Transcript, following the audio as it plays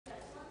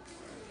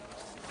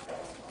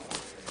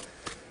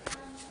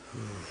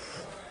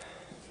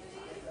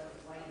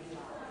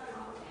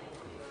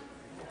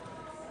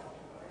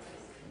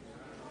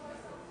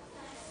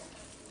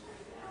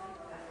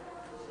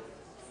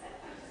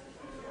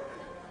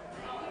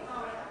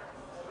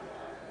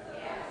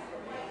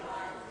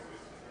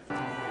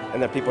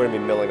and then people are going to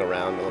be milling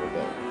around a little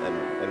bit.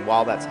 And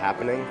while that's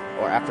happening,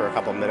 or after a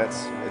couple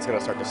minutes, it's going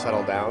to start to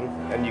settle down,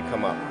 and you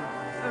come up.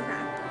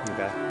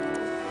 Okay. Okay.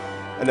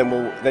 And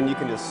then you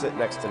can just sit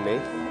next to me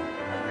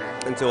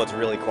until it's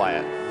really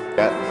quiet.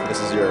 Yeah, this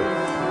is your.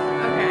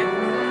 Okay.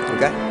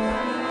 Okay.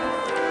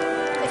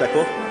 Is that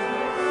cool?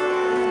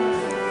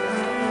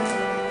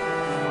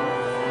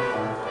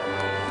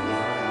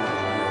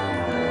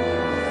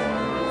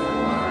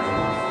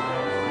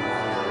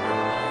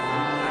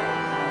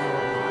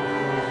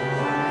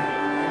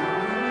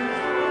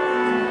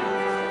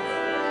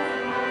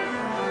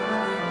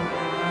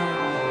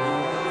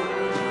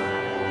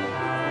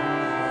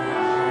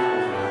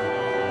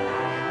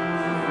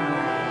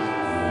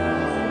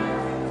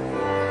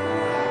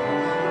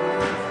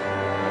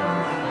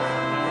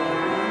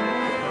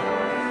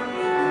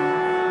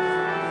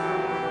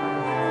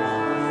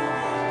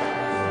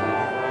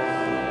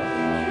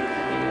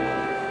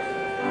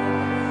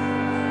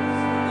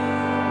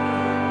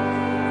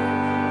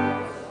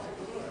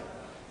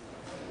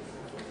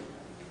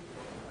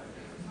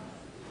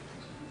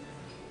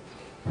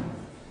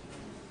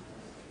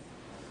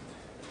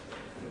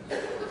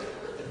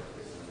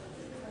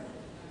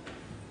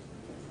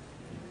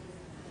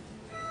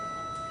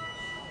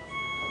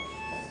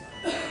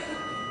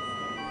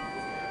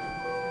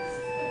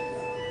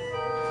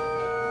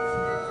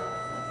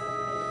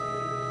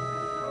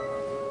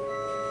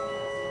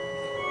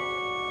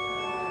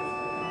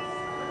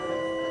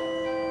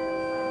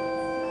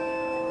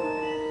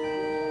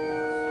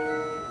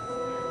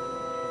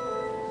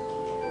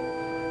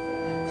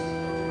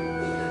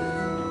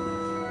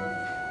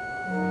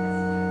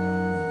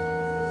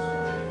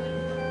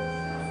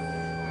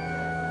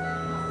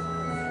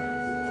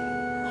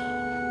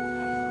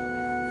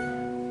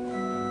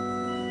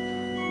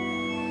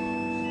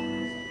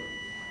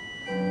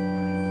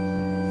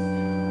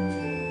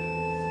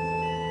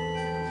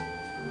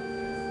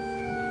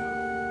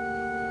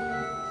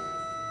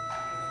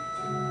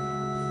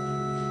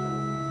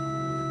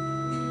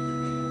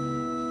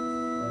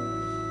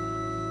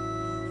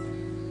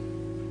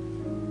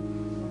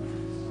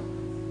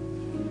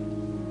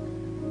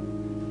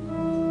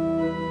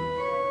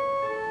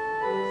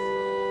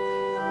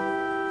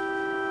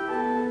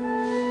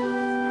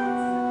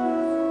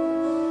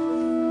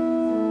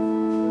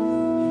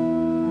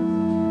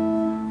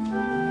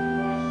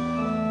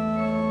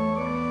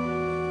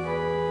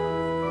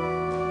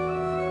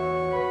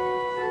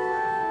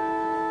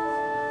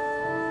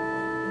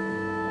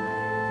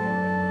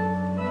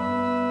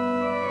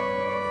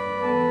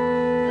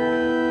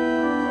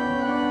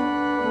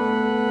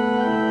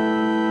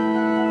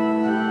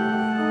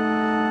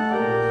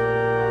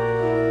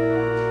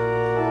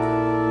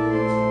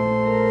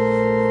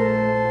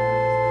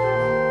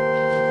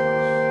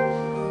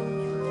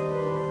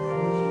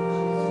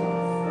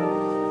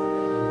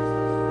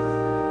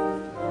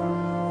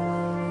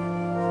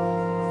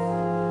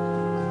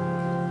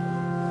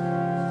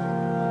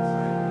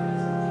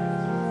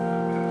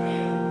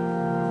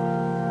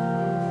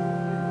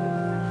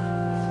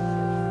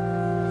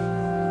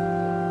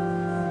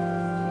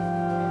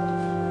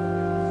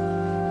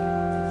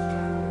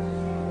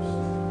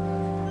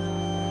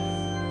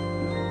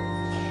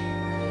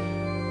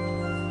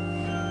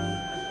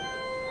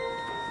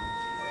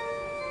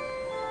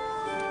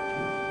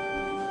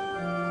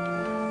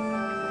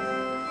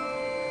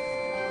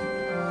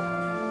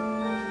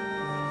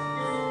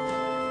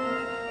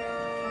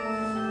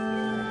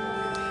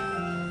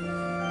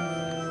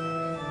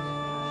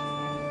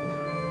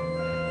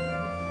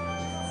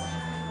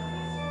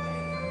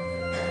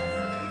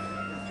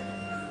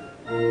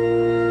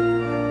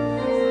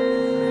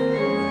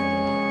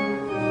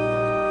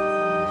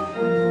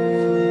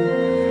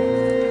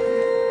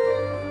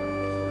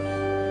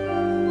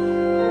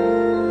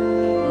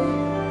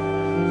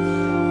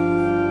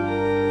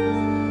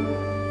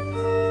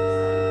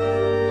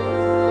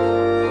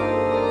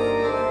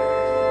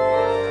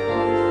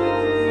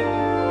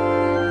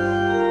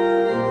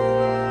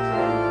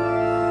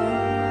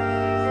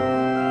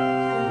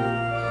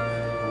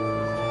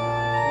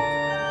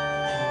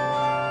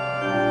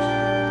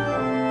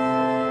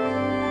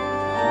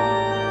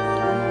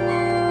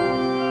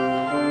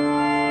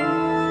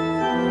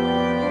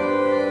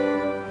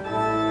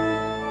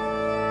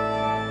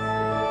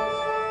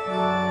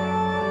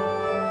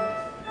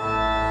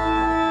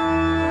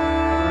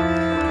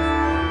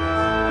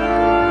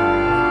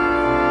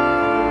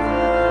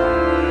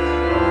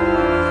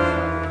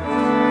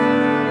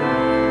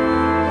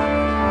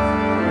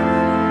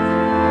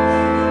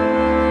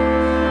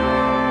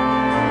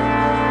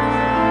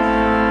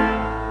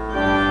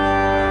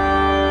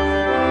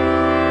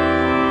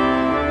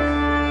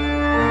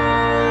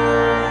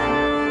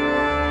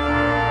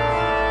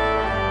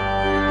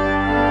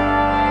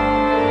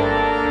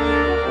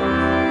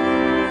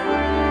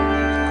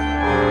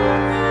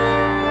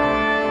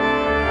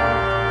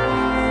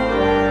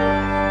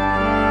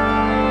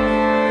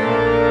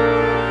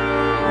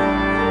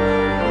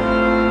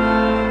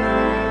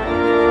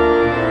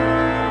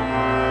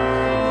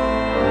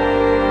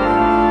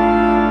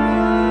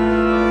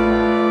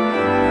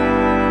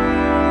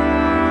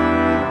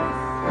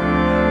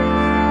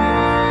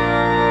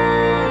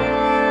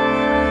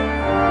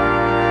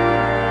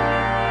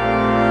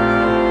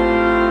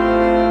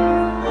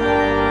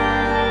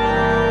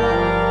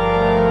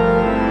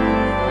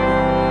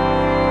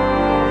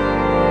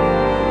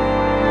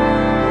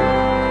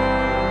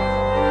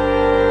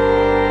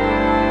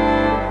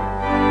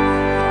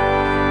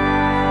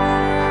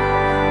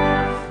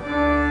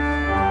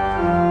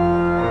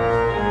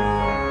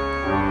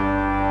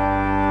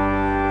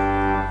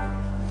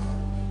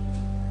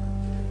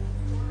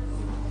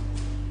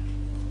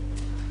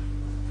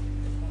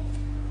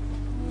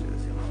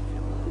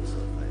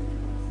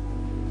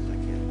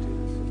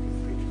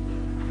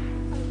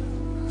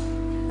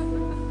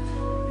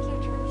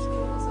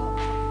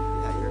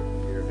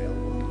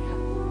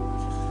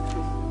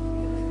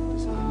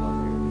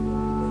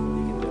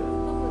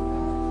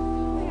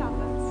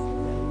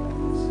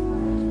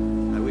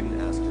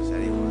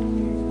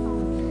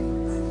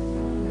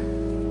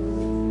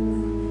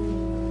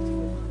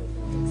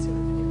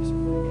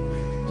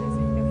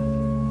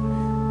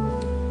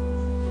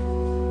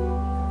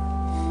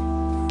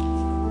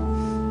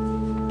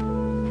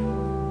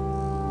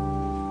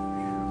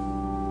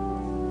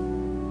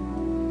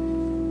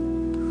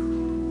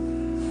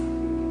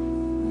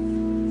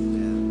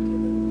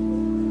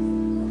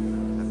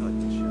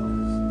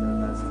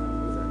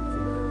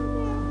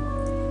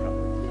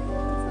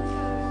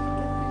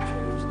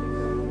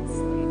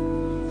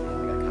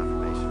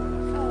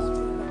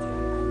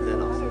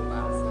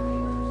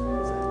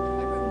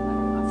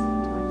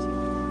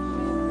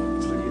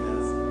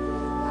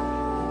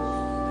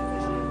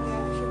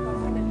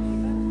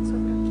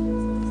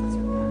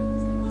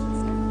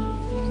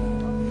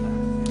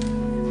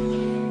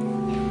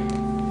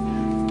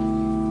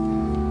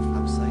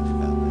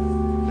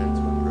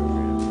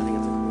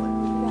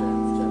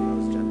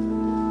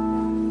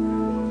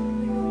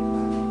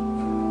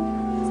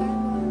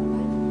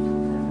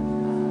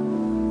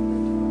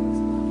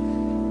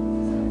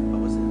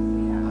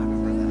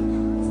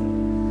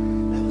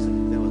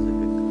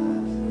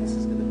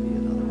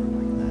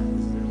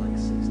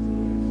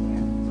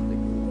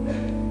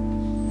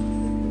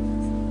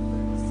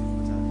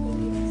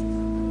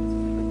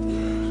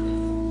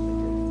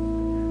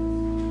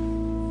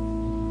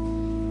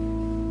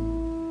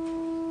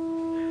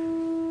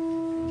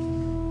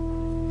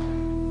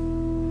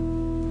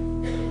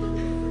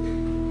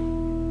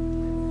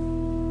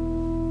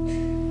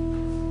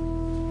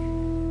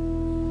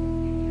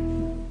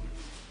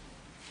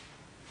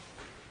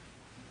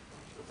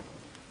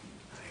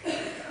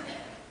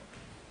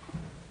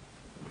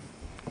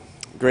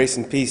 Grace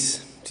and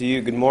peace to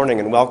you. Good morning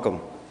and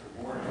welcome.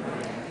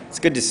 It's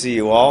good to see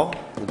you all.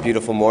 It's a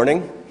beautiful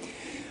morning.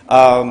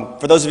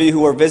 For those of you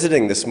who are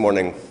visiting this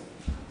morning,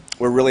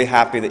 we're really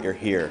happy that you're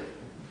here.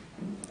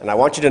 And I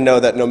want you to know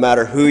that no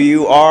matter who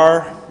you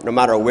are, no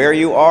matter where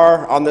you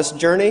are on this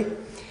journey,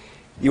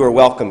 you are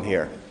welcome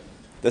here.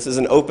 This is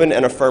an open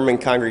and affirming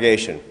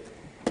congregation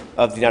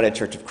of the United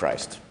Church of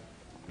Christ.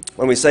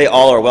 When we say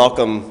all are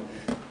welcome,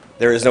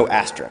 there is no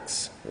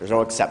asterisk. There's no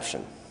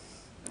exception.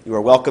 You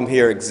are welcome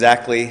here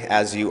exactly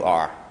as you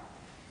are.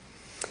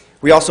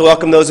 We also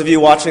welcome those of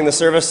you watching the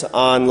service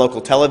on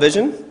local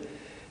television,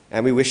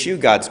 and we wish you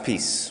God's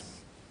peace.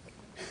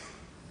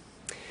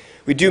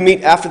 We do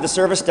meet after the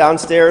service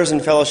downstairs in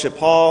Fellowship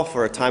Hall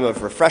for a time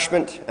of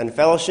refreshment and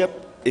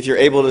fellowship. If you're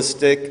able to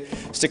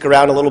stick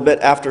around a little bit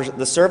after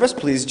the service,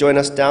 please join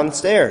us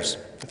downstairs.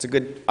 It's a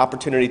good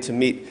opportunity to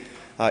meet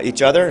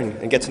each other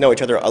and get to know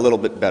each other a little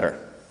bit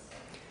better.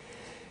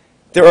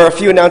 There are a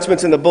few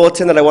announcements in the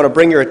bulletin that I want to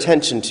bring your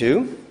attention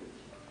to.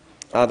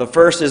 The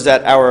first is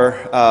that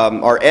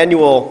our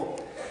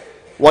annual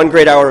One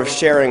Great Hour of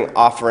Sharing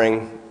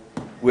offering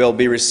will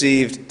be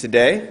received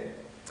today.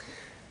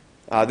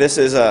 This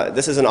is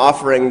an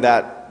offering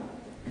that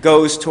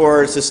goes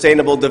towards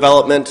sustainable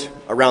development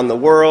around the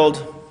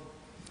world,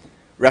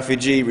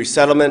 refugee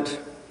resettlement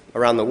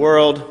around the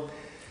world,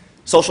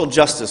 social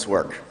justice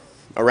work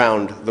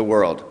around the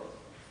world.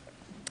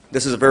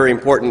 This is a very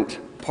important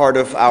part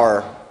of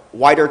our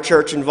wider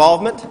church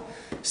involvement,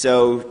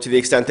 so to the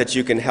extent that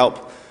you can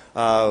help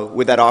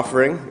with that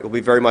offering, it will be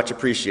very much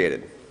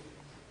appreciated.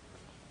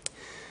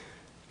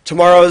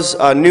 Tomorrow's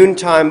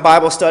noontime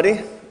Bible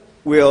study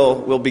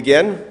will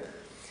begin.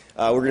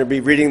 We're going to be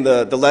reading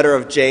the letter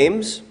of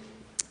James,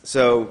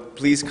 so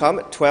please come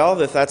at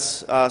 12 if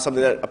that's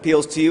something that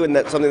appeals to you and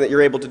that's something that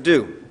you're able to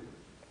do.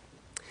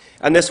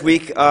 And this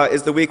week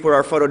is the week where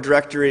our photo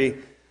directory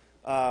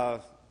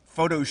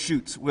photo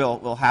shoots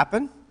will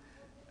happen.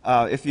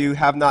 If you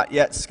have not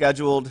yet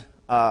scheduled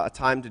a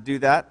time to do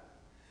that,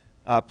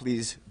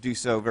 please do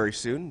so very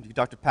soon. You can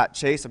talk to Pat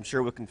Chase. I'm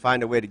sure we can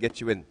find a way to get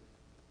you in.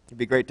 It'd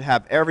be great to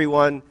have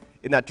everyone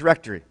in that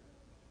directory.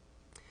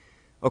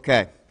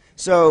 Okay,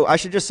 so I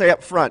should just say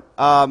up front,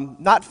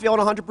 not feeling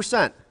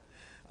 100%.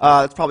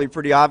 That's probably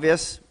pretty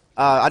obvious.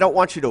 I don't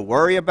want you to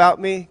worry about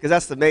me, because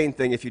that's the main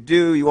thing. If you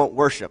do, you won't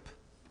worship.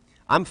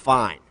 I'm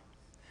fine.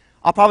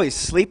 I'll probably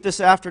sleep this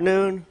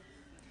afternoon,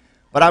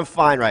 but I'm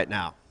fine right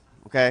now,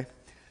 okay?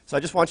 So I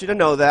just want you to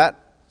know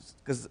that,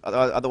 because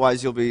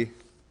otherwise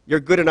you're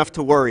good enough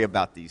to worry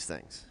about these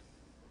things.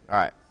 All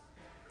right.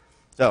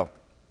 So,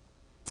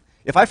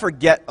 if I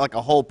forget like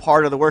a whole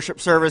part of the worship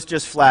service,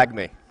 just flag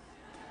me.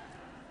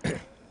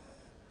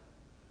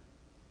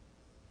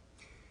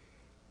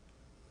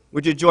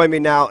 Would you join me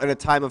now in a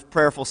time of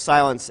prayerful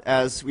silence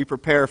as we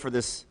prepare for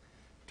this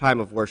time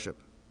of worship?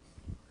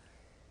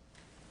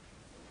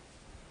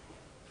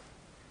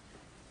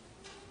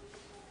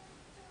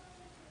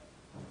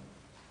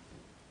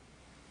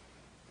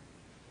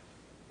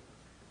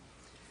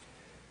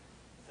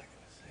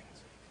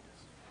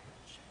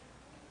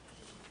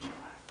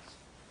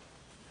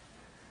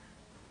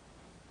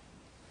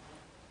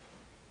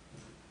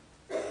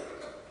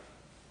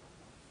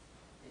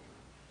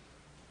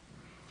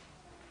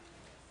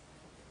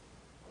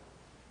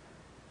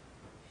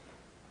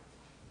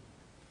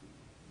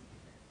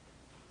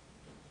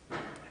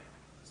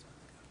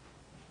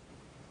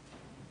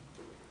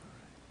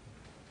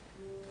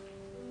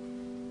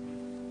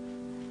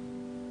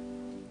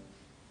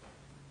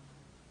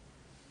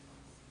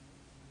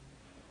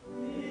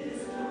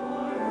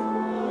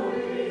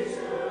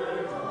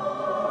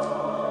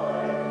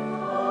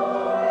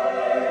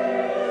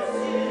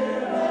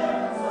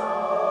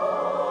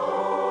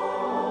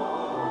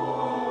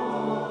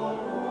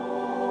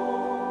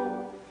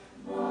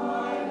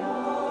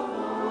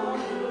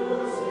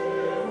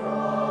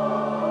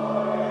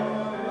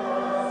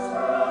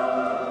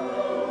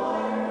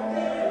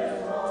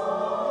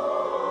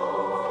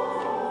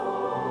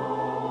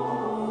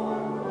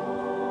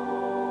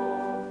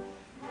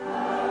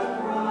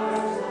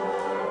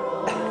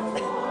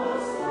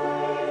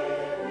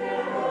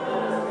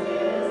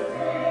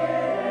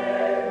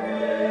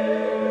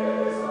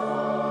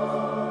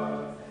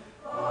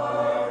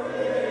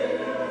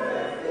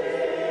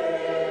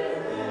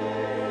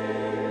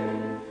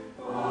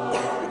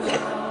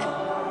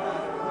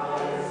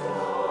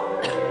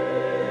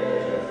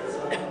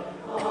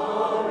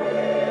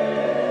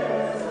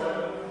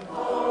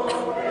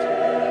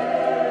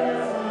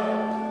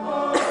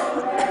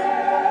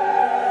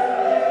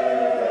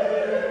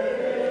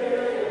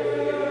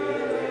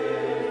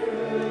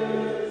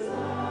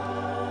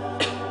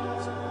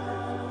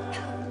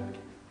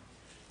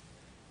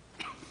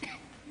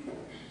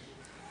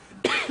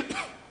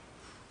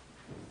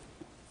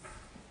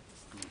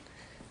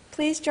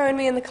 Please join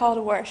me in the call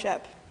to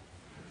worship.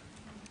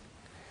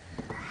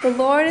 The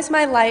Lord is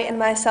my light and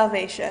my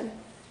salvation.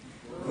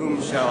 Whom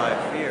shall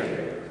I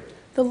fear?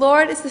 The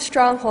Lord is the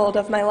stronghold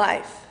of my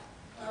life.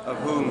 Of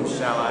whom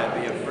shall I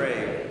be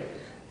afraid?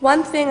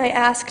 One thing I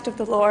asked of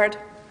the Lord,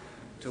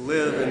 to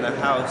live in the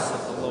house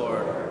of the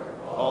Lord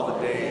all the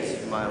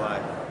days of my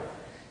life,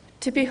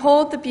 to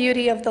behold the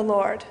beauty of the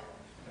Lord.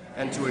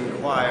 and to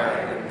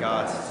inquire in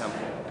God's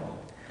temple,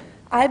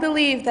 I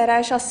believe that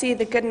I shall see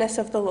the goodness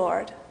of the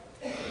Lord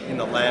in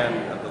the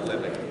land of the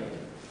living.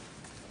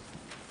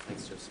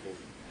 Thanks, Josephine.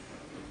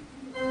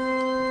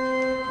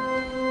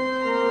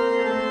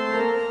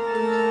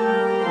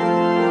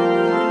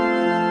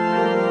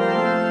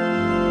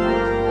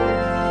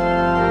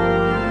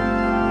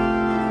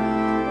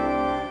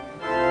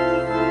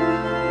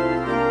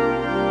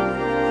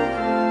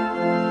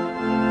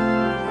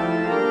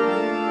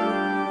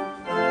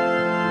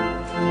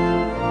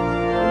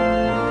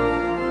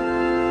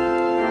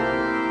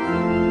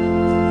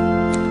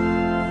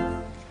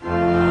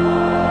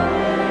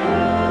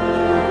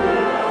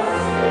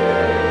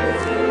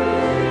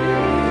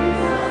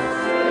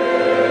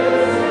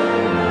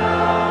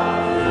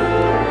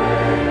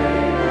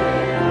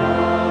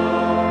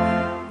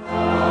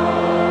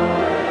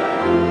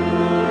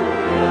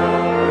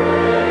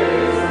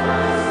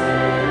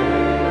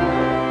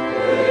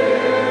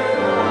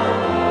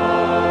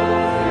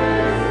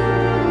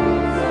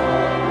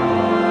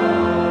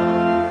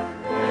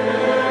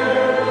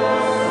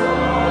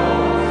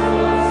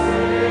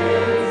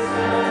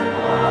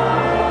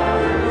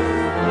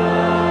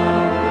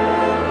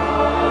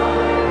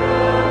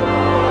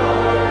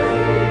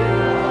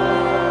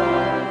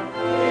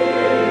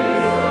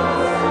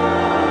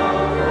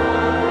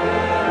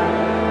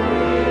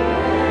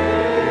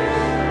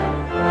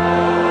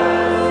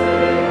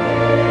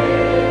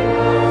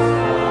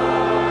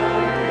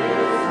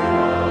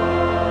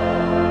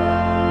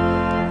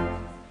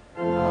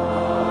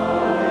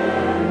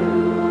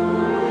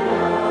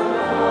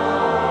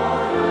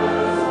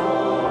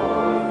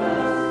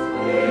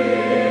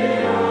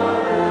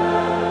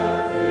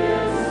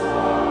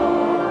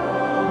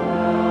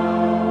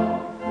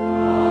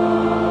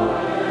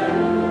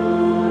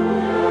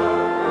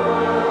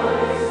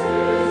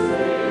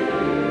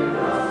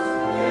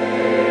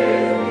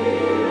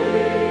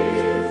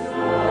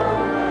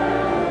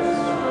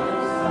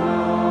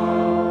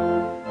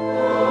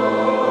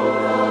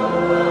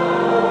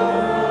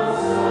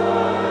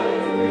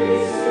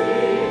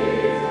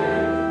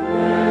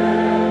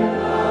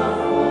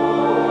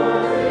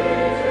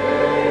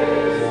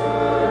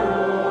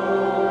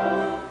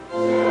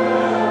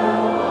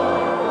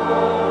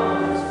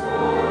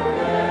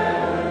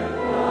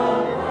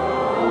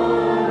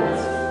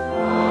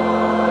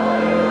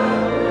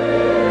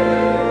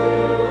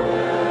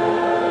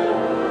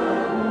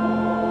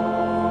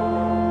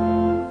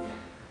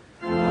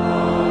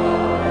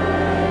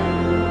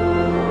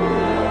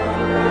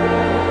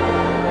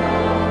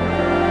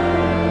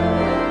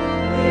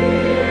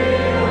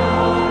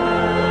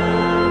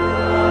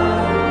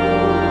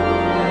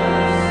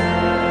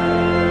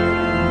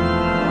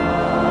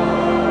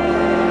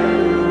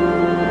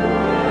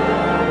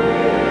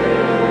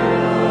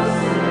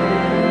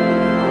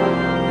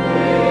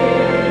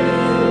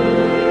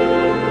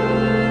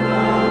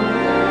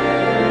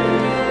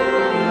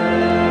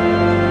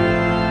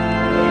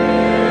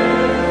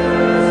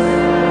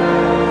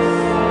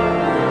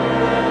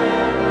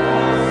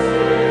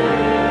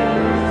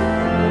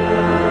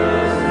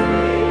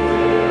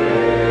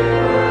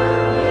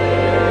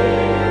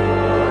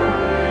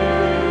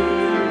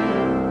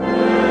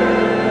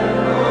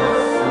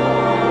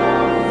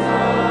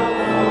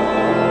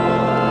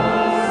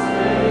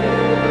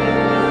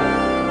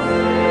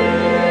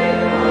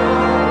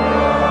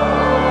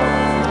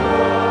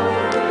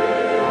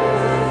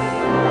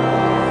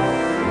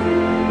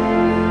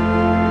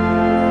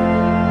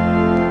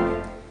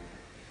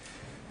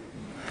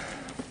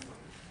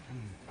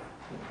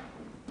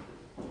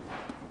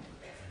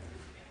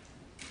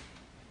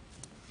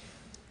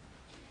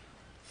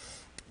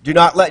 Do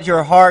not let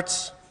your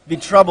hearts be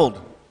troubled.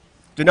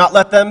 Do not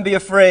let them be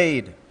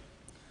afraid.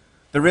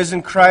 The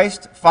risen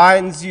Christ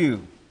finds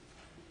you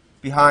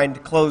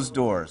behind closed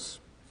doors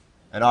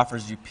and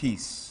offers you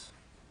peace.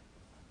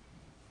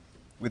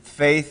 With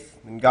faith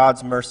in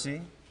God's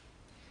mercy,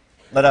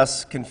 let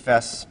us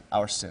confess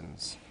our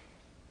sins.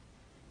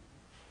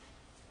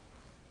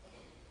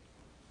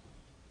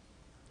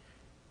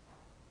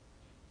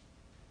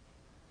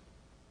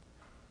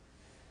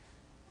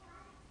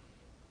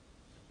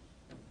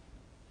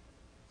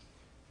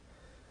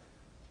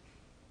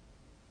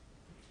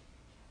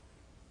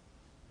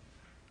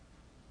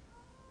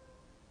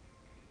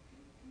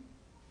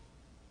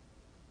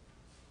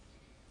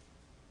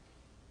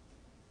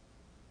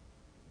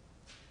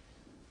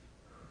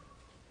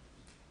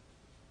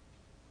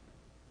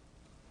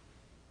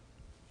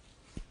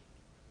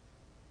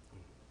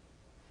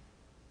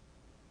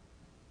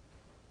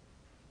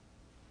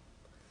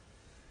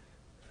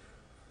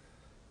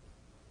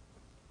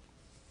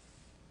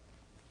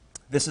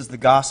 This is the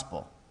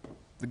gospel,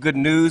 the good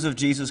news of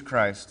Jesus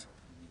Christ.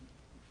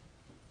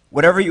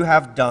 Whatever you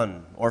have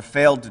done or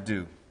failed to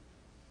do,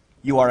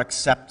 you are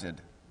accepted.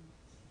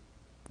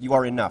 You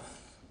are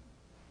enough.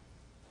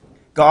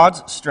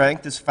 God's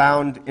strength is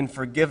found in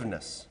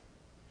forgiveness.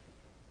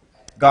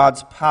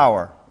 God's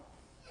power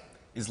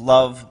is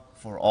love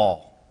for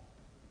all.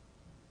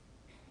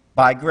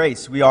 By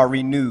grace we are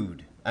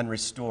renewed and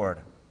restored,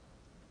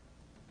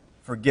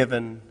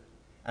 forgiven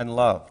and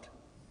loved.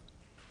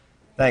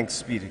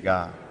 Thanks be to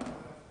God.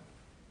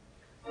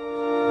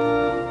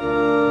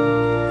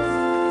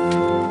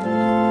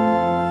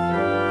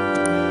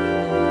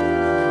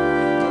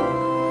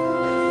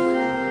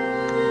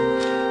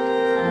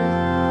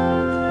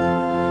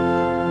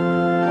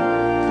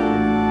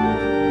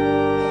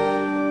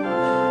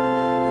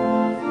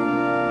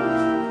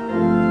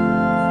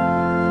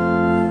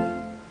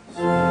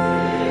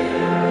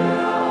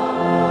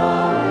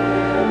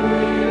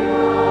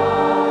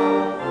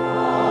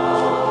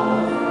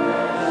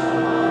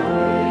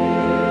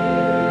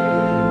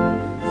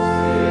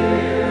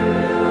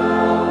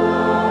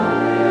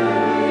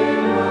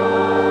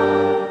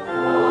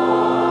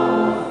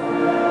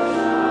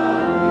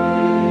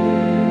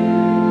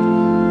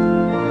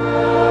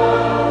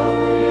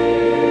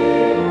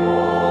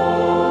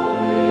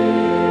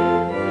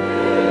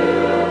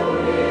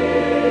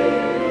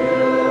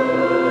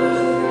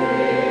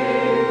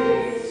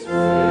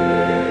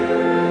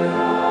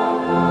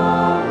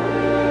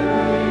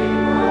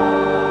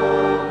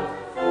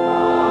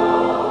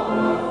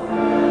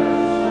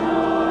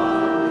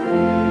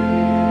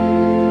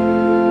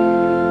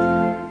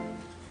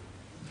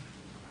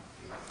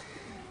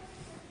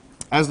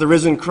 As the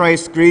risen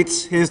Christ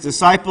greets his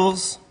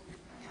disciples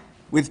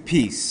with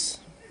peace.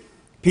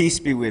 Peace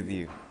be with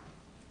you.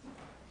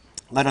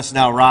 Let us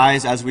now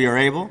rise as we are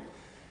able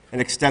and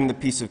extend the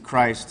peace of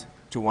Christ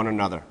to one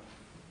another.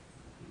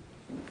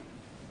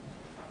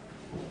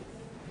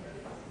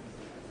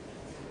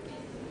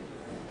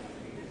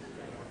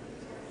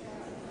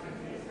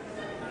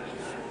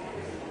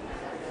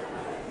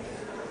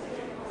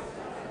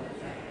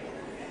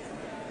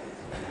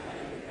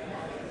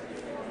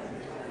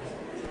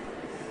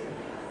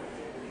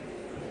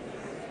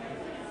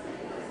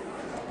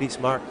 Peace,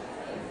 Mark.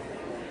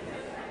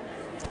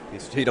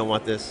 Peace. You don't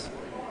want this.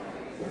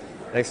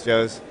 Thanks,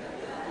 Joes.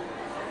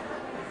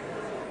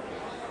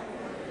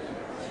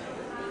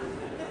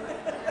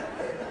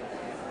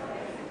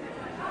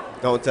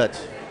 Don't touch.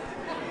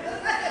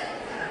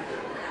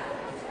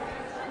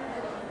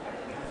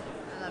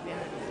 I love you.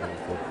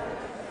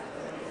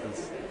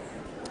 Peace.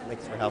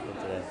 Thanks for helping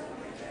today.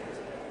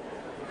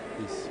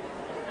 Peace.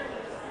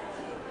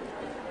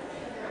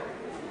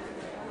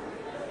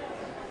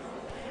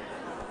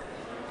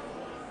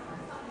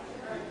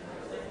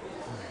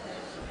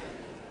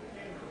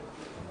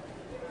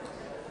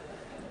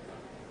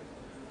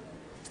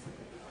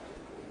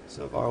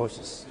 So far,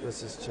 let's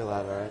just chill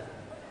out, all right?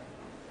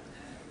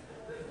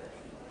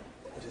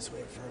 We'll just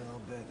wait for a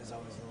little bit. There's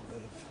always a little bit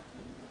of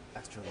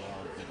extra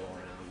log to go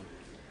around.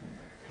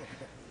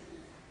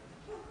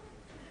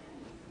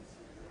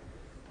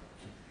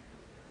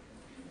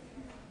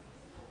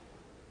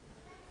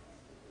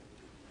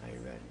 Are you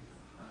ready?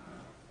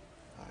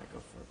 All right, go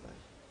for it, bud.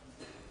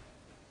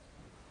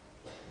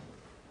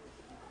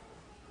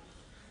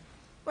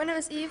 When it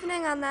was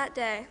evening on that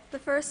day, the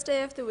first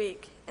day of the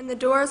week, and the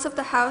doors of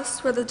the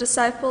house where the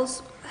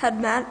disciples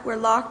had met were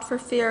locked for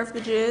fear of the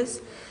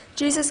Jews,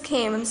 Jesus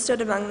came and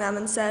stood among them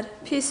and said,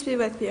 "Peace be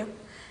with you."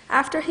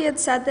 After he had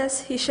said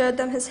this, he showed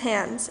them his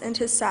hands and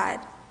his side.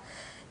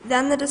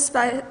 Then the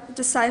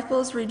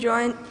disciples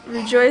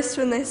rejoiced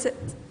when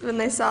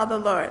they saw the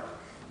Lord.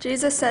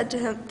 Jesus said to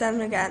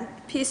them again,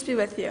 "Peace be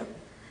with you.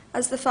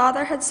 As the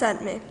Father had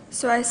sent me,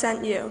 so I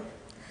sent you."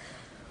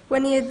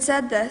 When he had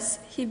said this,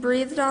 he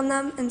breathed on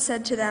them and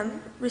said to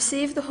them,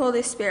 "Receive the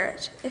Holy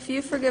Spirit. If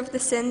you forgive the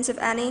sins of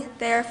any,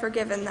 they are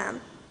forgiven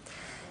them.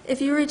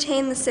 If you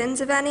retain the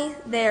sins of any,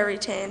 they are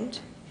retained."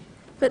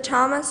 But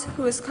Thomas,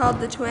 who was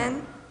called the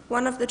twin,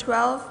 one of the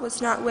 12,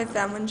 was not with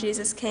them when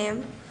Jesus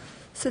came.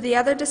 So the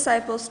other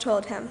disciples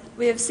told him,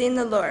 "We have seen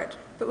the Lord."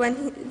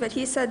 But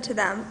he said to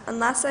them,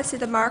 "Unless I see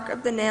the mark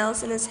of the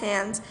nails in his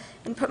hands,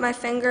 and put my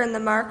finger in the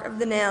mark of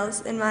the nails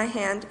in my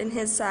hand in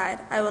his side,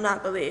 I will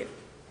not believe."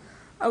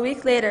 A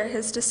week later,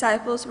 his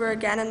disciples were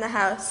again in the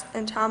house,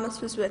 and Thomas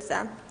was with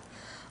them.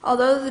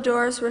 Although the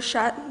doors were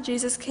shut,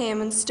 Jesus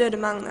came and stood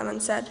among them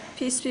and said,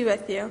 "Peace be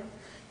with you."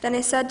 Then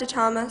he said to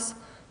Thomas,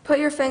 "Put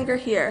your finger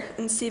here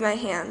and see my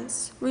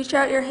hands. Reach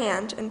out your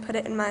hand and put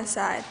it in my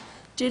side.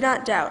 Do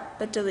not doubt,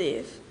 but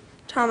believe."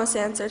 Thomas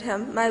answered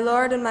him, "My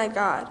Lord and my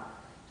God."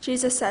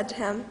 Jesus said to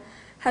him,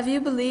 "Have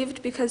you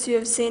believed because you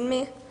have seen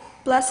me?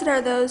 Blessed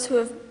are those who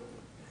have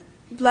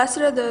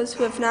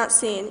not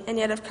seen and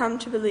yet have come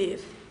to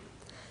believe."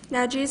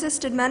 Now Jesus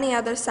did many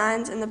other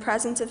signs in the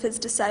presence of his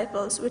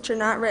disciples, which are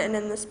not written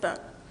in this book.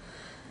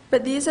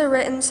 But these are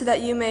written so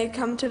that you may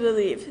come to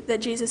believe that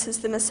Jesus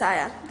is the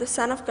Messiah, the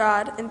Son of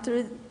God,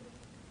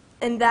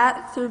 and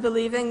that through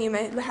believing you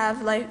may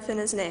have life in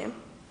his name.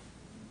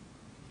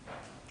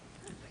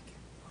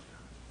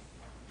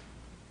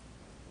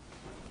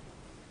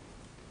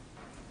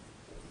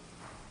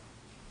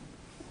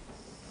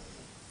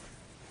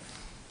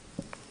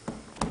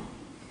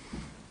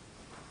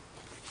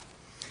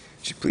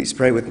 Would you please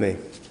pray with me?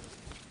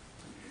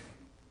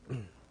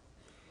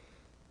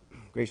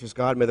 Gracious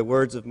God, may the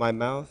words of my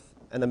mouth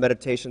and the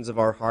meditations of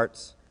our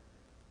hearts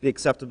be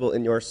acceptable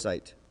in your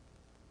sight.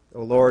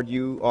 O Lord,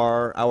 you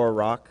are our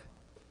rock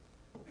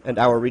and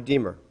our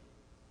Redeemer.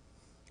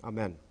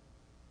 Amen.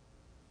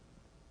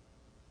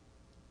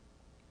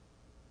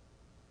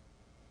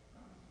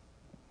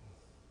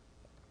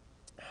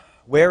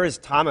 Where is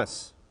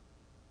Thomas?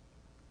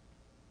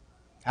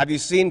 Have you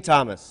seen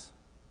Thomas?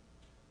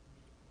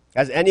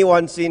 Has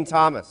anyone seen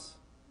Thomas?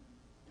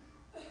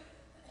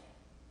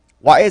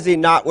 Why is he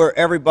not where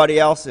everybody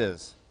else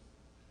is?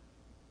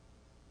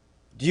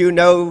 Do you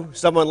know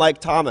someone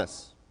like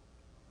Thomas?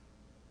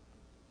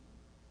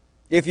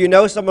 If you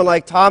know someone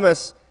like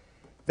Thomas,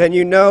 then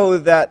you know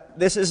that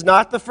this is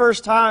not the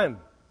first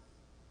time.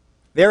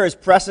 There is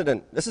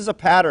precedent. This is a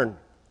pattern.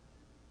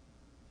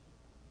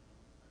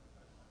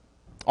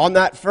 On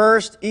that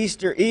first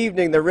Easter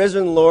evening, the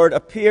risen Lord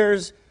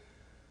appears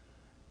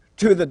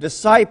to the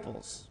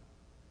disciples,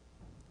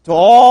 to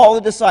all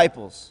the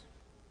disciples,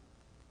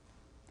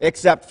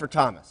 except for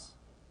Thomas.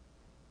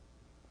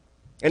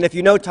 And if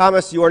you know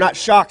Thomas, you are not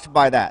shocked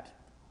by that.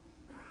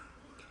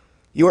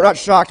 You are not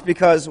shocked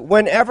because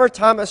whenever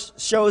Thomas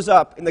shows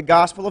up in the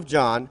Gospel of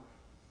John,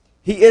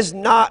 he is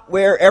not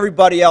where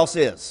everybody else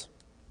is.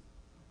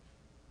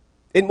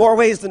 In more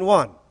ways than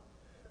one.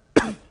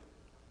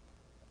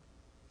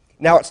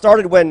 Now, it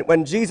started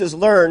when Jesus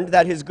learned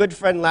that his good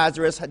friend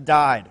Lazarus had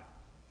died.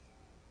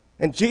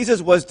 And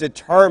Jesus was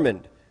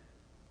determined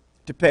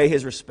to pay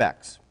his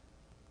respects.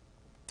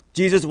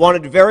 Jesus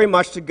wanted very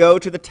much to go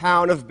to the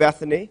town of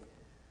Bethany,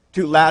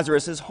 to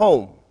Lazarus'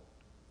 home.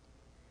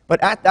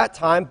 But at that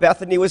time,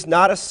 Bethany was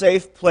not a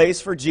safe place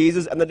for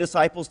Jesus and the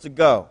disciples to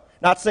go.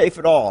 Not safe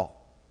at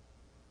all.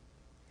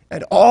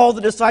 And all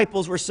the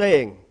disciples were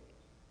saying,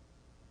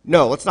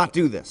 "No, let's not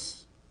do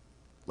this.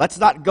 Let's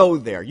not go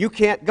there. You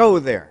can't go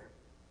there."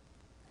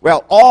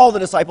 Well, all the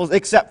disciples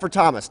except for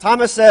Thomas.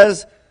 Thomas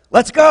says,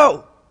 "Let's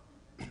go."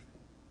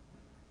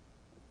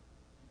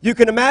 You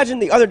can imagine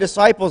the other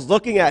disciples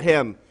looking at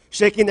him,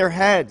 shaking their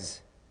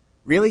heads.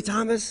 "Really,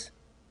 Thomas?"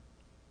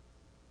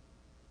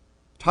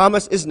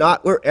 Thomas is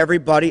not where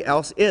everybody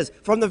else is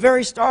from the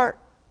very start.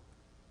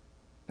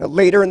 Now,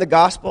 later in the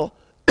gospel,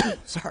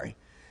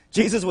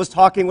 Jesus was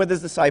talking with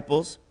his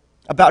disciples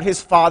about his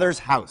Father's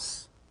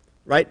house,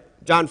 right?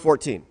 John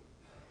 14.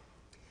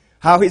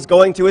 How he's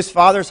going to his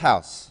Father's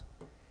house.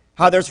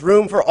 How there's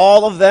room for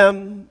all of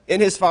them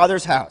in his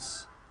Father's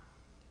house.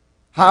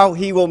 How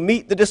he will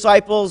meet the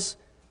disciples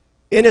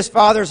in his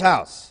Father's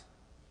house.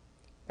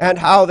 And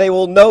how they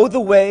will know the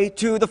way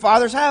to the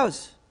Father's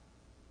house.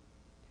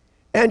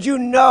 And you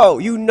know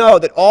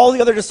that all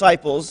the other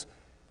disciples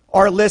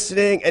are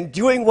listening and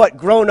doing what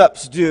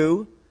grown-ups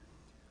do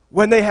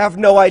when they have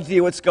no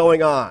idea what's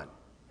going on.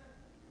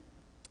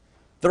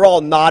 They're all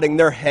nodding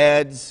their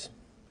heads,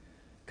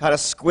 kind of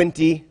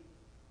squinty,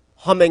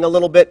 humming a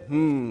little bit.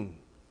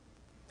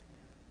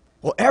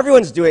 Well,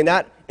 everyone's doing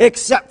that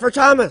except for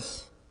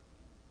Thomas.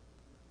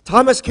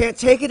 Thomas can't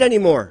take it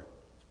anymore.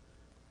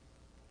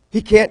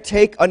 He can't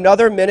take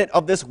another minute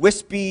of this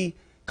wispy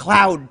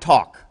cloud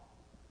talk.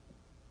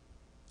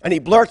 And he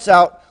blurts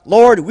out,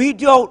 "Lord, we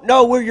don't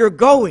know where you're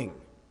going.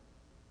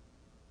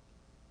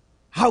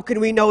 How can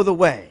we know the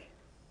way?"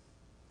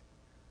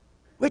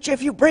 Which,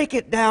 if you break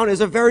it down, is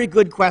a very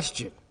good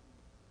question.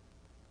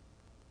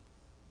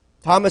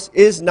 Thomas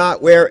is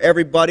not where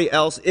everybody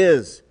else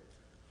is.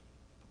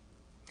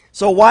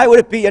 So why would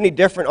it be any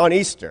different on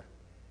Easter?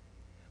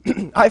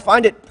 I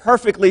find it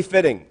perfectly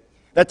fitting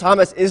that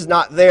Thomas is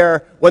not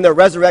there when the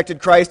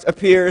resurrected Christ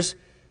appears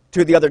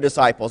to the other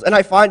disciples. And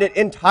I find it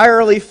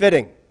entirely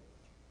fitting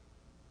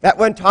that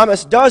when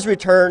Thomas does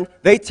return,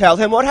 they tell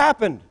him what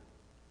happened.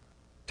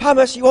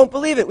 "Thomas, you won't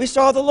believe it. We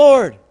saw the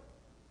Lord."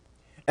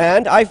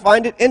 And I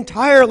find it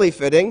entirely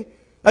fitting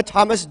that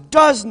Thomas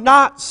does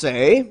not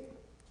say,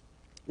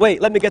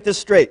 "Wait, let me get this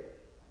straight.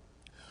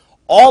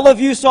 All of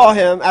you saw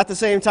him at the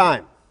same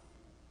time."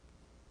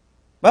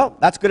 Well,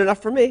 that's good enough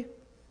for me.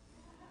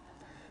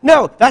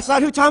 No, that's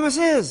not who Thomas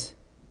is.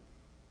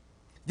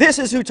 This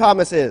is who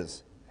Thomas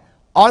is.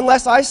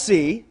 "Unless I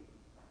see,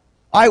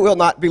 I will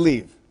not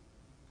believe."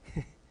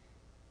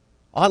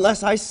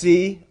 Unless I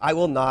see, I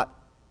will not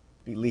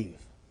believe.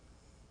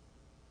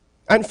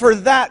 And for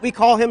that, we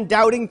call him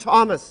Doubting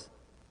Thomas.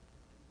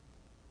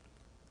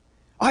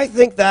 I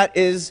think that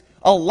is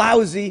a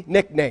lousy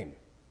nickname.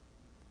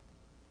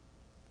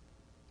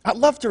 I'd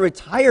love to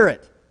retire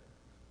it.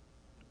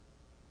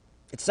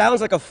 It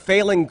sounds like a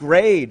failing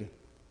grade,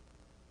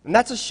 and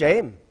that's a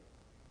shame.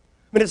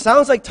 I mean, it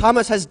sounds like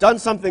Thomas has done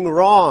something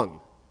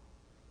wrong.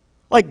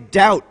 Like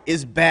doubt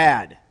is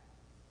bad.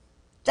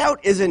 Doubt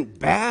isn't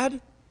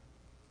bad.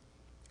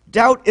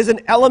 Doubt is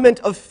an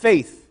element of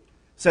faith,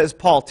 says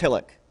Paul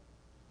Tillich.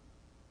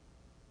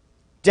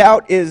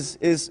 Doubt is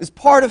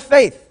part of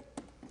faith.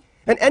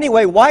 And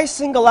anyway, why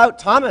single out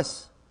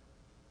Thomas?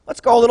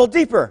 Let's go a little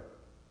deeper.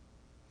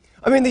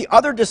 I mean, the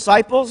other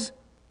disciples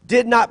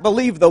did not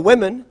believe the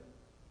women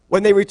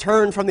when they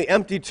returned from the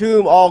empty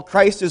tomb, "All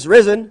Christ is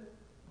risen."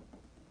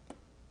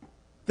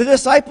 The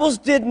disciples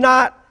did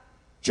not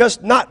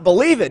just not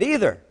believe it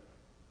either.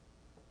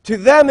 To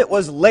them, it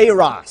was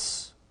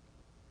leiros.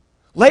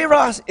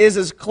 Leiros is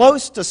as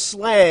close to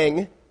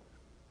slang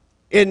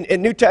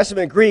in New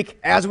Testament Greek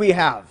as we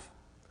have,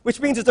 which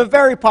means it's a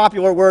very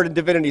popular word in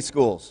divinity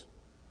schools.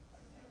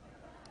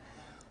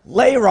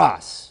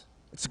 Leiros.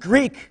 It's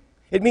Greek.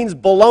 It means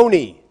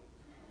baloney,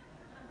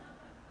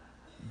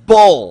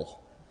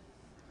 bull,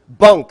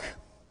 bunk,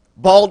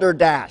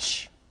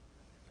 balderdash,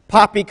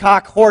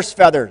 poppycock, horse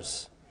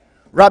feathers,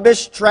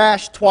 rubbish,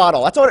 trash,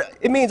 twaddle. That's what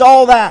it means,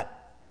 all that.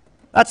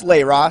 That's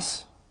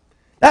leiros.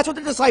 That's what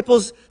the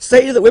disciples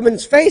say to the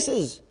women's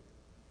faces.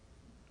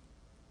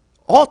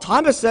 All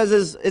Thomas says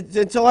is,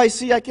 until I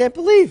see, I can't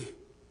believe.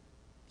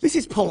 At least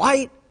he's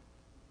polite.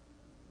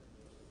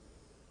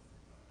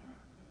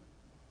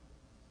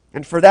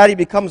 And for that, he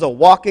becomes a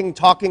walking,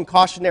 talking,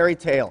 cautionary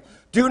tale.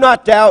 Do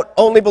not doubt,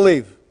 only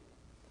believe.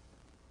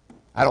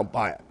 I don't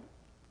buy it.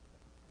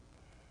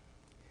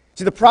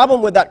 See, the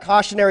problem with that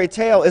cautionary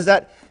tale is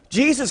that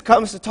Jesus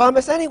comes to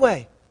Thomas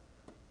anyway,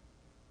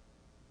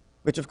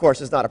 which, of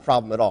course, is not a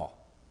problem at all.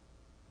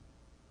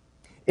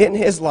 In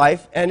his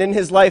life and in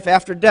his life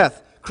after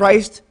death,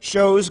 Christ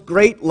shows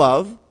great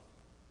love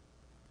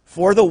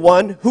for the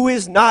one who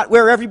is not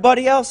where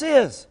everybody else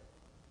is.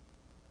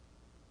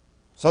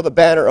 So the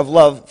banner of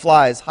love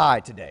flies high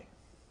today.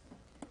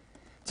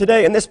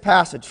 Today, in this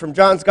passage from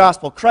John's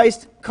Gospel,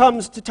 Christ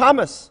comes to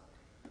Thomas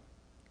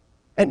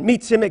and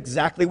meets him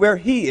exactly where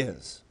he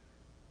is.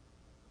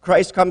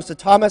 Christ comes to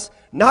Thomas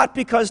not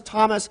because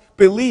Thomas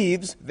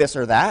believes this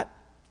or that,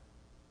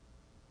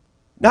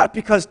 not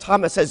because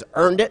Thomas has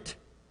earned it.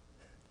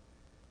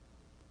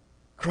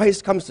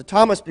 Christ comes to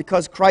Thomas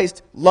because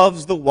Christ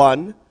loves the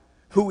one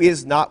who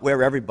is not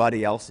where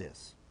everybody else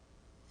is.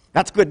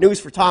 That's good news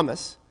for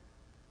Thomas,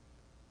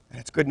 and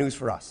it's good news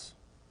for us.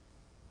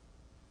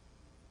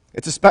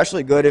 It's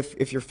especially good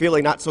if you're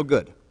feeling not so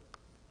good.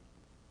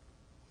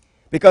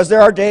 Because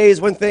there are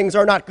days when things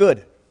are not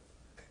good,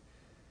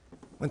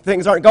 when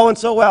things aren't going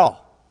so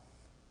well.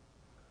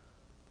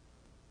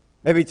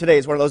 Maybe today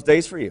is one of those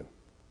days for you.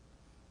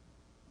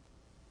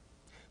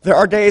 There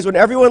are days when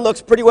everyone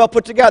looks pretty well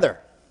put together,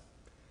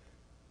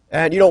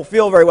 and you don't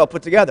feel very well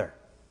put together.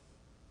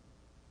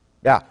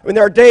 Yeah, I mean,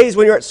 there are days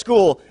when you're at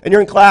school and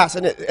you're in class,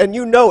 and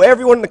you know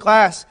everyone in the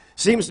class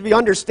seems to be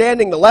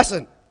understanding the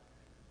lesson,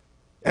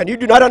 and you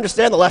do not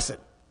understand the lesson.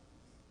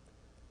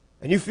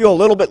 And you feel a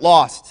little bit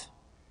lost,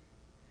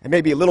 and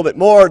maybe a little bit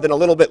more than a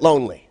little bit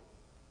lonely.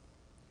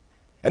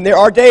 And there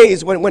are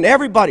days when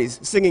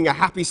everybody's singing a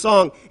happy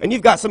song, and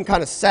you've got some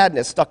kind of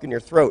sadness stuck in your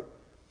throat.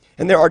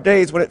 And there are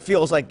days when it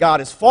feels like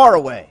God is far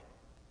away.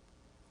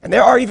 And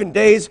there are even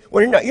days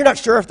when you're not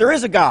sure if there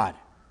is a God.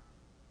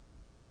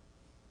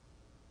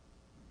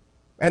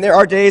 And there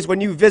are days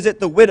when you visit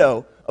the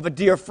widow of a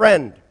dear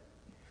friend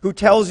who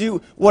tells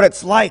you what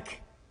it's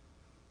like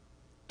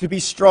to be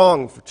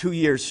strong for 2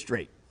 years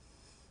straight,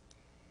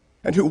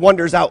 and who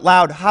wonders out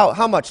loud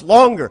how much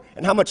longer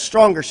and how much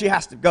stronger she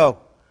has to go.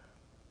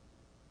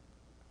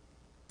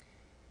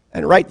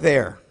 And right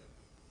there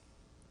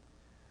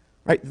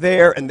and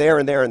there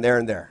and there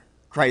and there,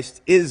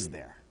 Christ is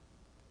there.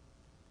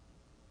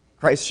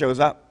 Christ shows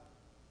up.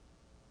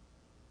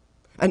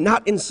 And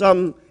not in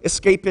some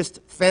escapist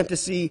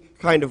fantasy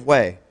kind of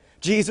way.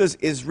 Jesus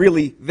is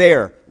really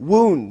there,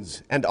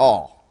 wounds and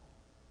all.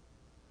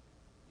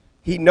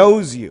 He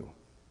knows you.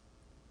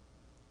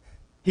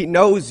 He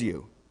knows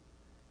you.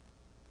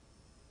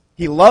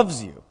 He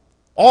loves you,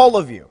 all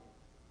of you.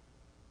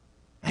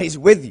 He's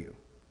with you.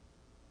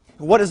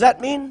 What does that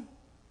mean?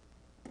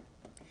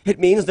 It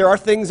means there are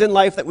things in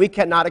life that we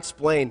cannot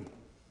explain.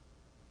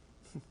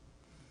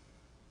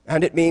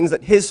 And it means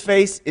that his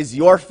face is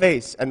your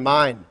face and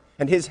mine,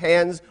 and his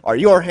hands are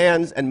your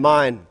hands and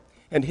mine,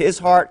 and his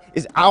heart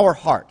is our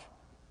heart.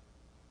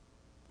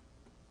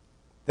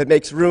 That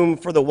makes room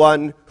for the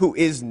one who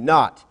is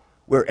not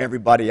where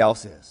everybody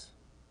else is.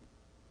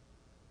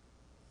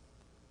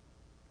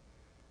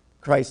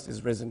 Christ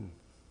is risen.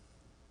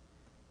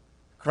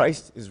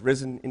 Christ is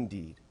risen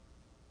indeed.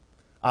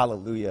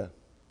 Alleluia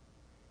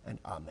and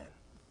amen.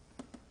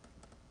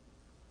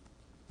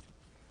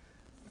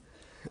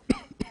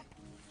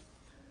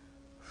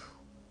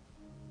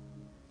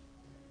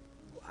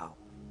 Wow.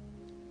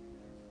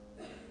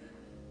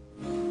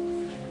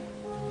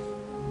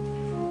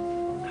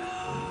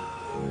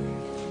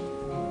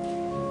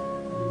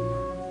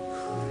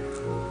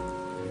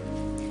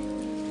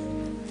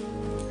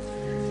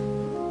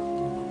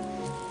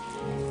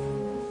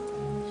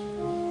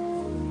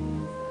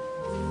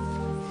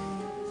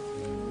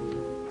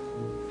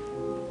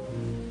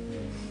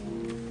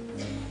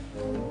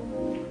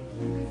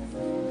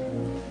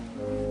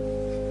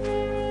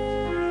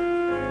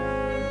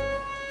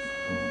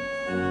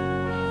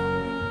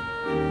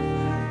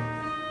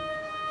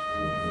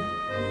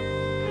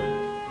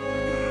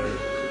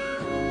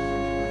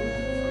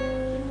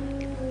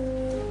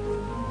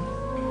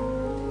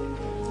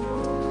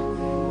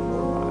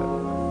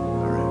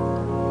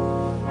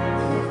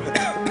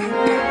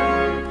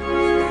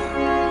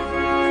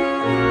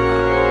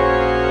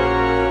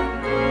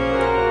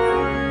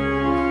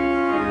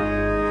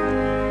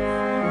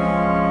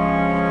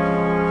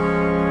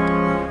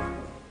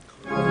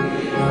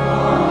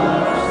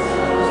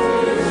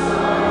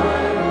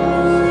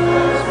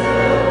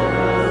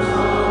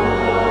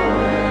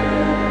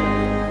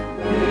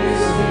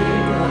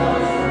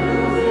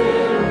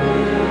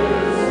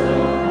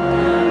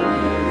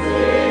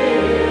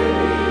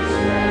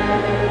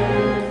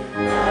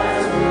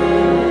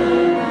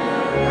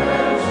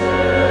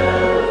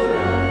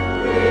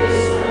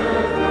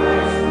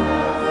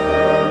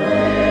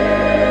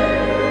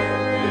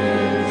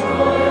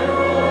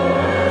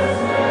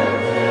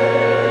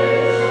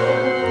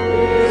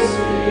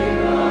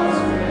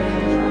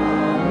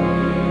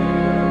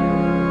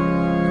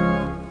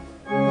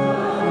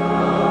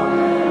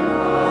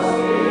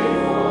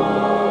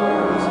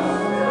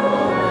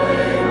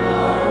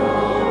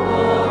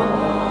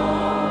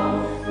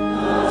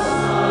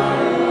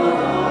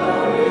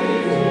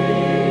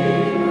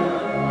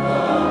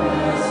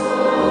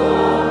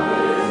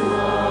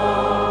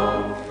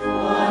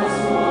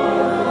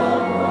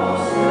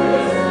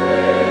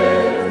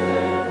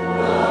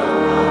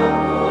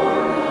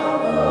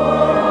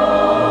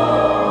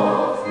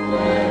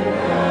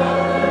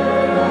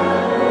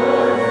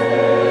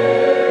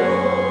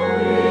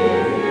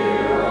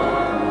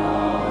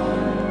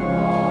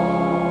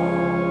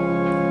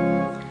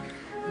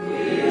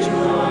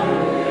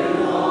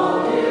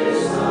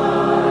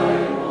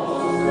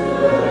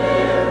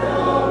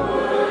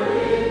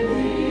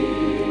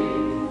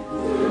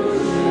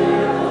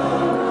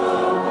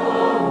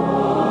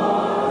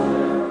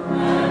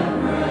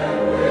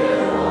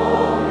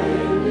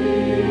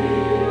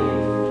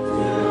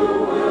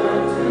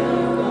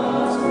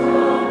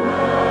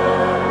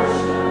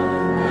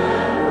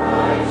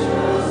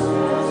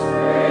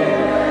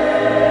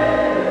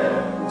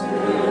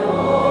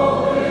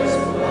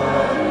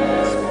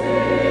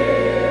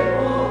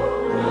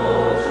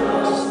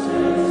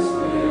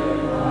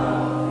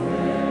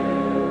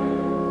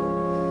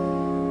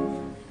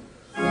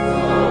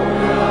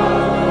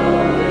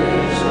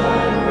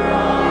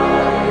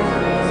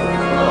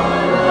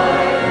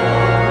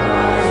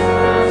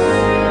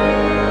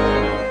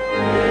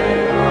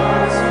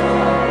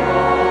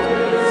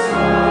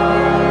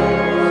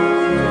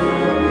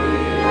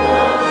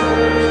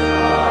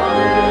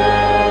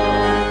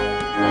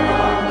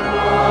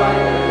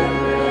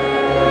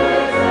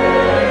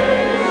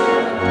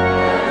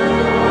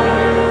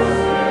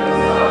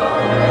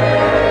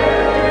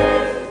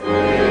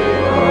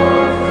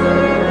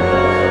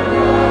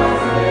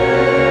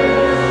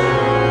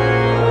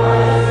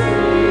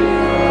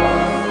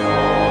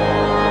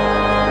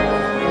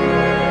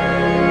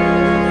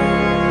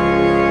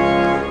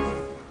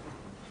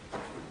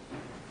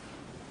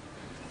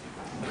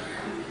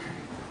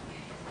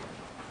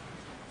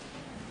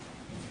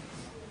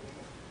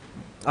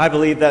 I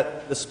believe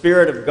that the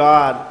Spirit of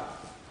God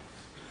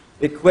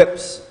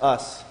equips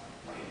us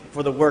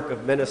for the work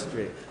of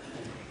ministry.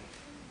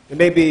 It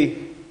may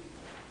be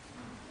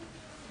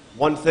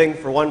one thing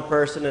for one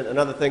person and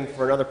another thing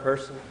for another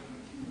person,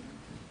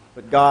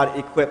 but God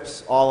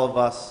equips all of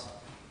us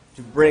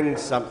to bring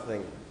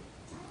something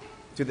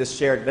to this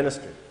shared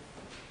ministry.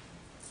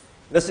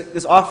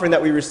 This offering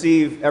that we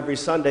receive every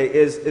Sunday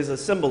is a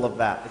symbol of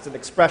that. It's an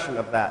expression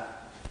of that.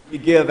 We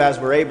give as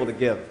we're able to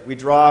give. We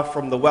draw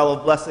from the well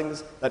of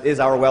blessings that is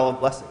our well of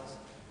blessings,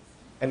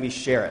 and we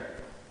share it.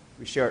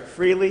 We share it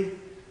freely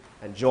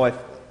and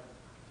joyfully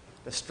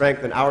to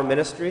strengthen our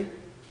ministry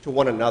to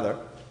one another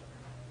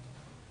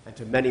and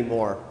to many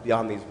more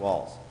beyond these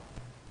walls.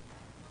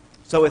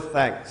 So with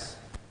thanks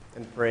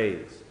and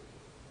praise,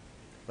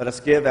 let us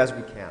give as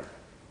we can,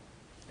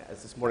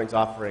 as this morning's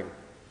offering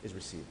is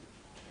received.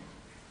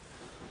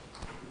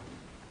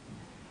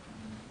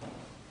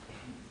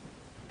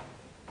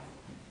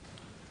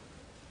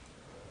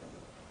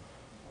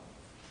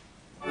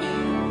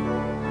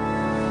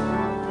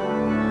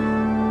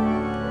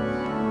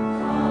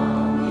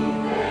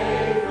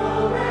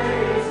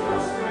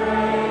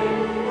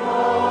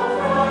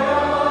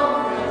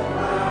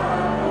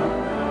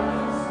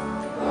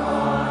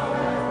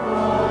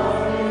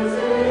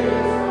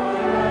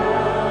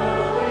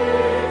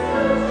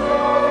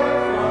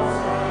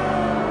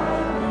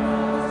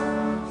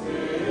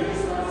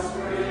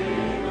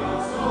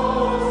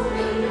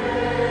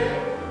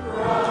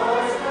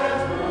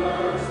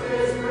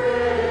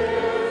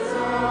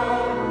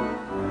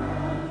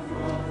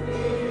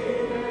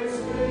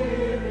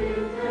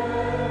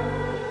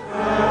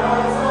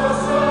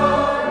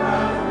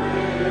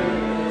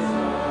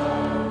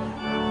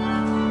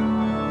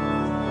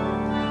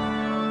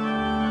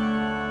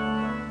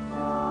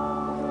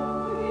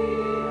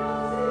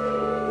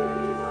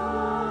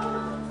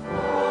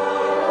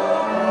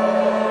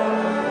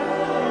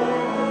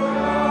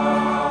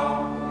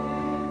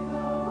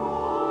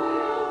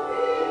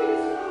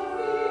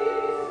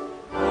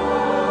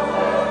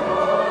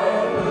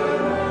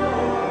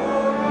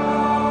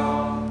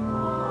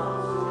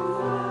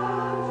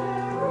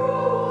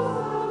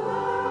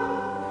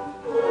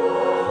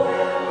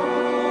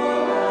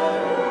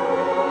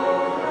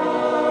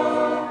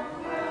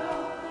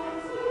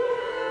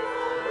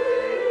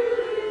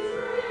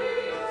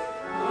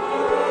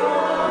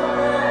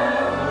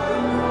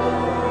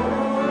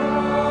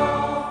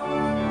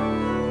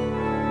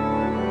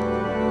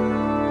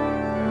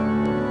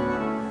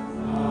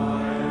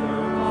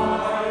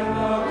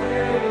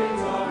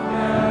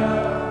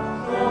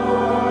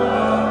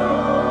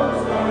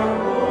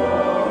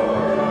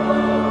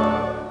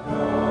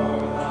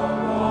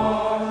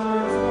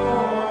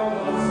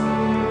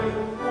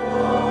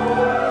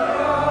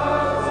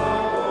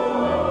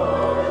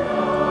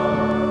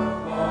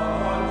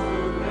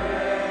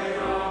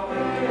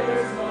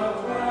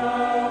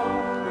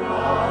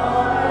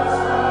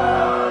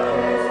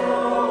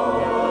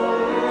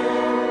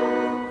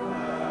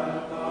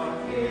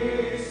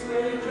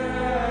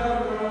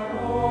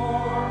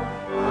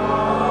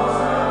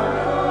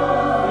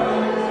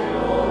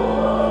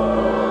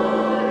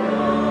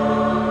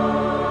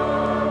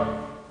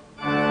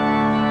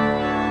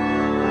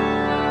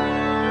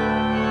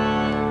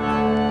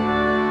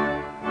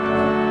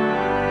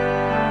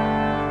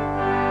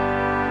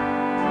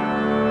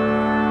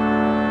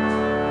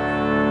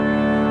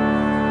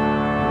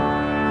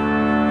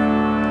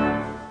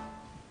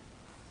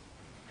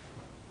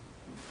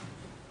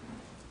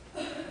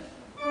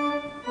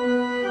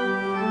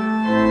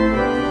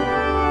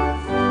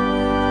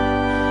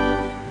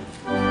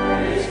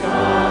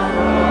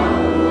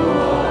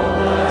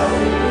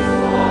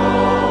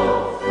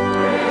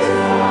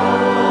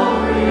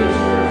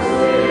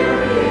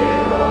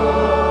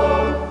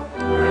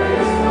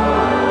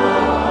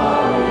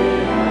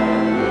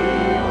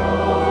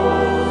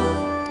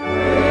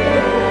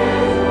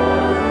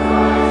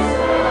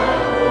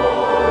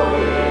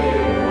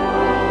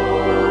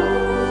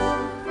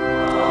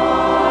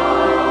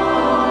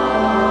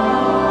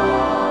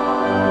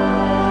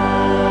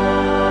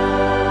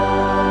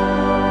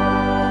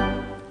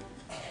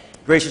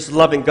 Gracious and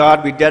loving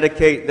God, we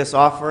dedicate this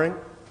offering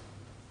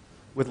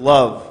with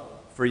love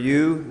for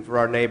you and for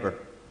our neighbor.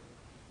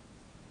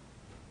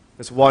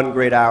 This one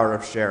great hour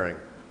of sharing.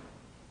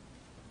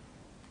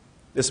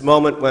 This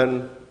moment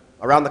when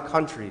around the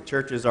country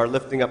churches are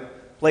lifting up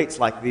plates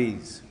like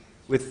these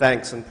with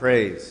thanks and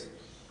praise,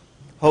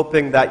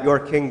 hoping that your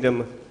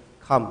kingdom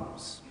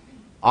comes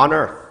on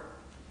earth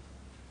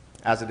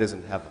as it is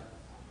in heaven.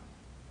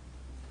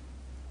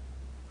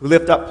 Who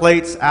lift up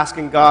plates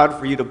asking God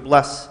for you to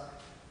bless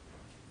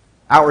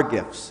our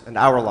gifts and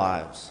our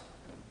lives,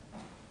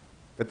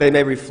 that they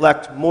may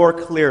reflect more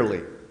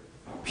clearly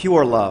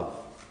pure love,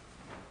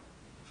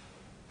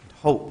 and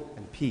hope,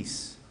 and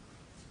peace.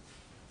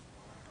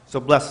 So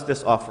bless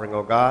this offering,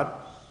 O God.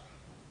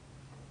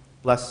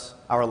 Bless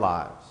our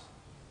lives.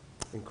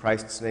 In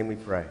Christ's name we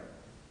pray.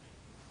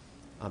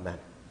 Amen.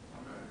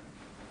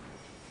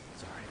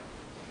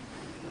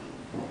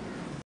 Sorry.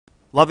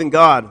 Loving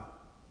God,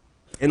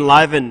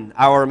 enliven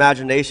our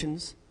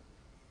imaginations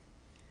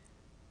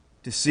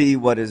to see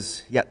what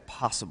is yet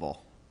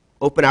possible.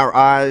 Open our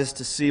eyes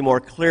to see more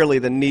clearly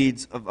the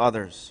needs of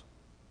others.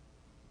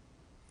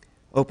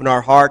 Open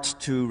our hearts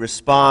to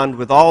respond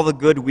with all the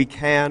good we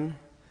can,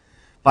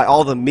 by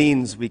all the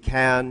means we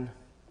can,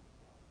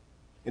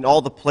 in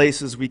all the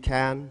places we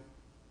can,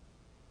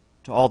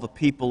 to all the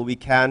people we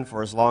can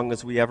for as long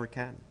as we ever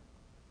can.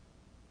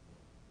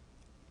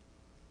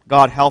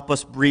 God, help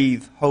us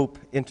breathe hope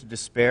into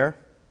despair,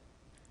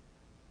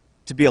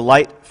 to be a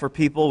light for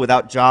people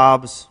without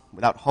jobs,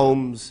 without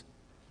homes,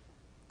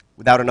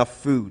 without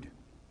enough food.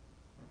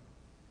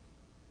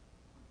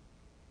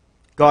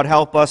 God,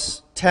 help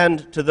us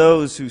tend to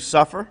those who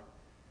suffer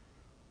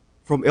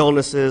from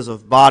illnesses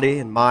of body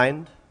and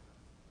mind,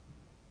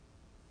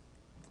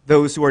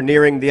 those who are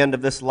nearing the end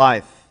of this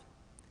life,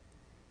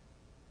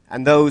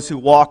 and those who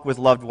walk with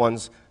loved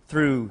ones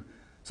through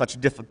such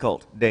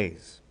difficult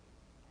days.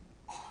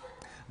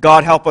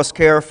 God, help us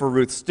care for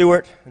Ruth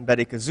Stewart and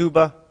Betty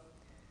Kazuba,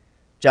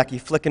 Jackie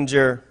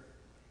Flickinger,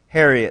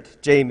 Harriet,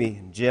 Jamie,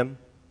 and Jim.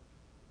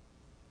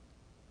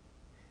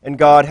 And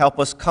God, help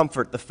us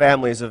comfort the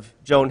families of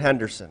Joan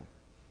Henderson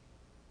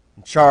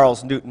and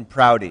Charles Newton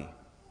Prouty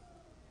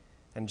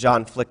and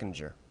John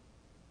Flickinger.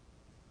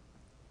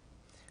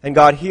 And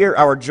God, hear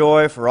our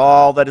joy for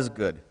all that is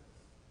good.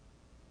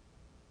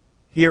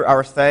 Hear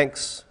our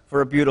thanks for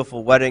a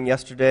beautiful wedding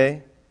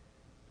yesterday.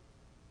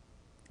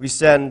 We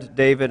send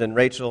David and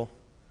Rachel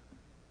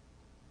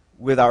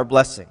with our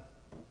blessing.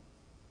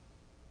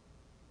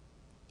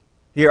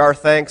 Hear our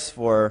thanks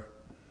for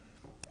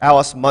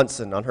Alice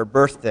Munson on her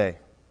birthday,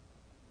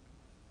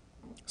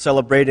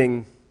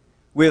 celebrating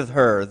with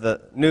her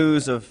the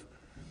news of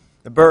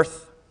the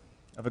birth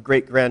of a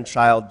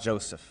great-grandchild,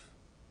 Joseph.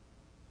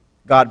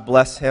 God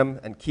bless him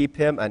and keep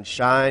him and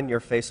shine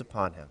your face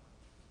upon him.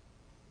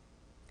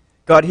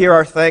 God, hear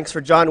our thanks for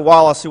John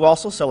Wallace, who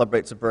also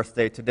celebrates a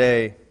birthday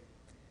today,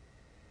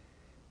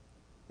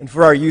 and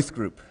for our youth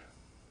group,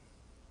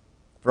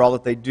 for all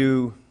that they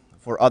do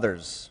for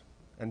others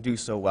and do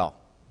so well.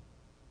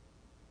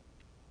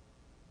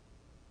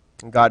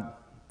 And God,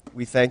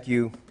 we thank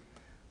you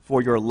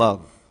for your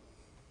love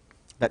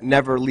that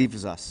never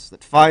leaves us,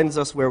 that finds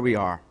us where we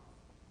are.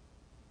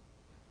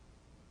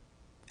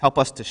 Help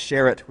us to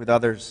share it with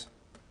others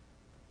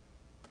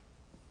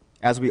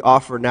as we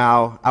offer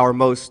now our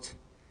most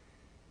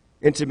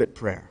intimate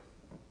prayer,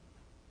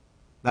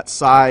 that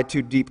sigh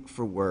too deep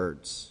for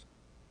words.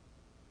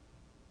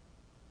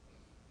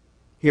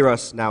 Hear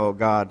us now, O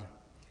God,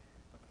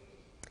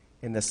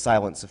 in this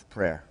silence of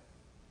prayer.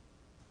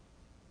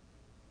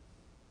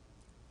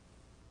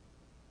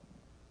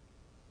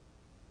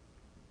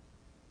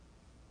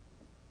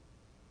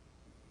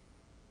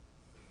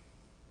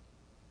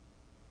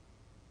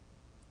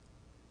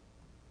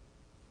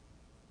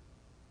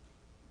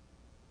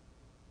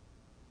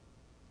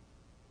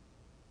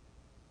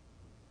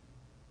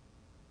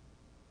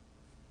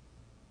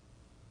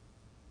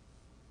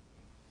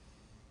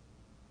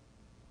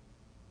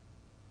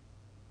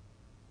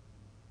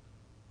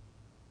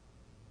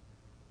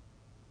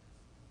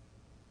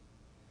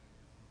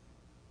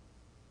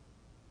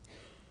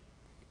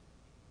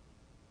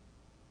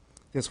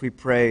 This we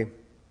pray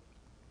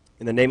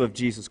in the name of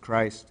Jesus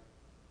Christ,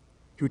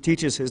 who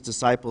teaches his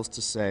disciples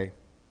to say,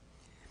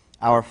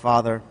 Our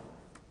Father,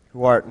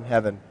 who art in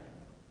heaven,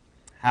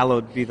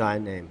 hallowed be thy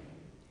name.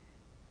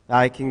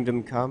 Thy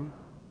kingdom come,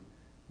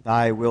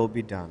 thy will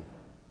be done,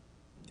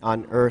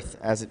 on earth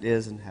as it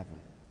is in heaven.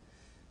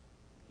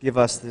 Give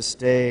us this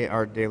day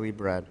our daily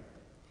bread,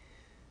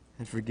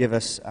 and forgive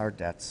us our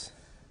debts,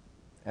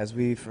 as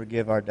we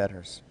forgive our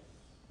debtors.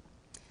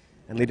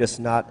 And lead us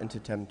not into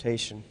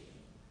temptation,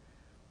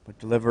 but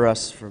deliver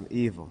us from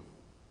evil.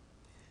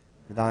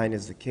 For thine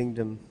is the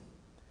kingdom,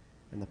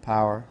 and the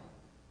power,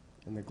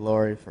 and the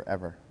glory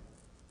forever.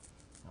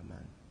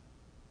 Amen.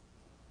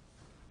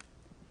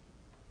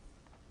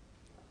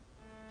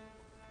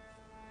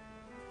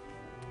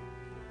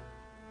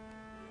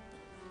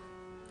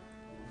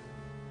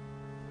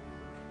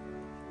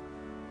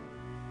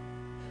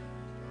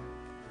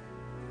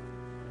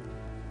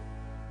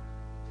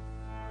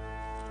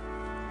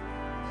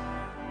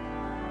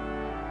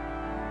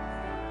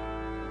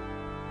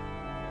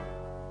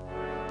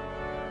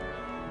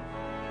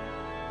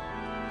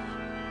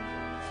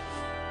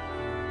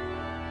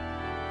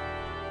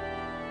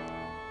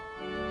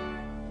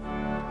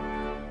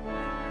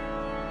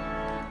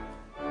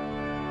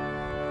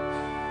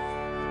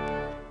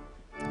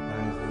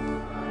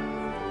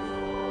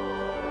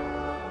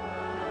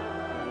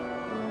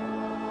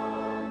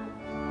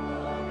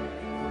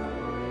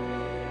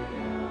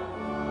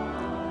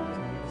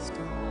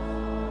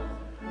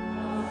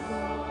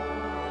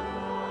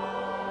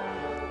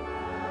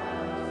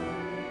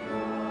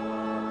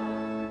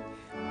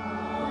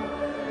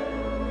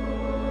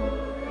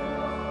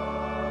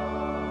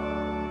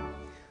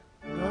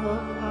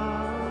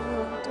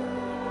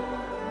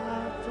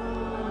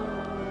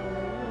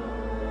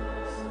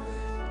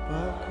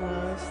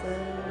 Christ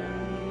that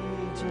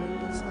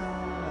regions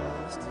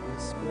lost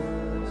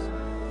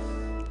dispersed.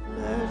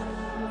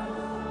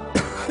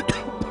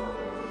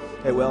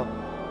 Hey, Will.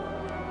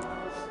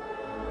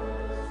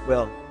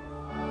 Will.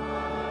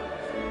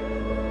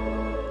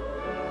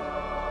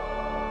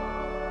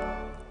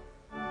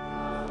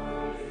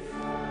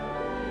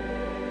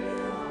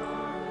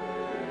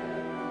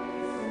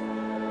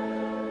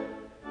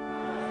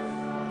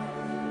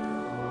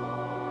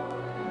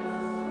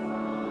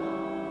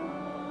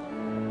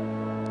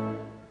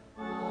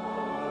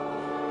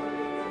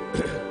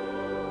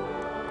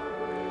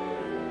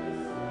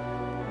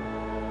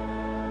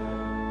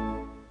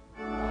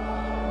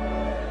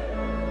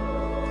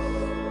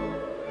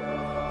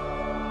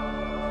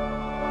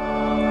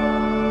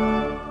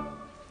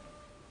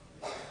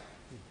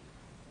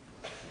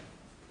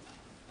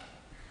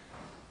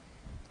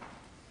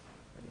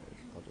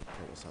 I'll just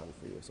turn this on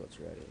for you so it's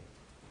ready.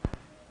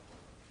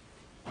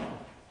 There,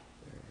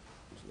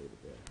 just leave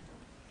it there.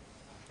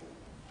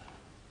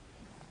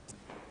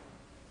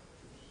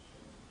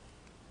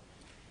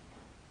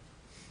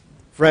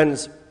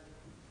 Friends,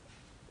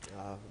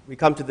 we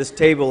come to this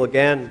table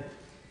again,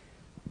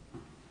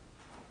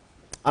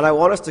 and I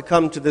want us to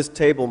come to this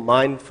table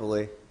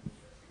mindfully.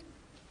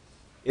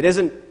 It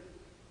isn't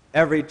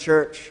every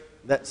church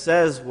that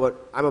says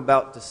what I'm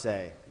about to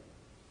say.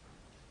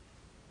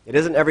 It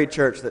isn't every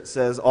church that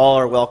says all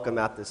are welcome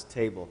at this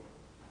table.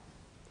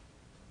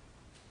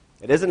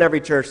 It isn't every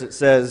church that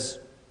says,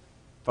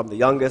 from the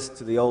youngest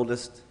to the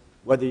oldest,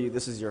 whether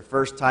this is your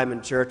first time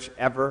in church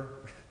ever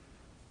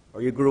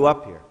or you grew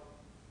up here,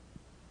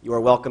 you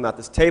are welcome at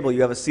this table.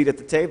 You have a seat at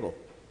the table.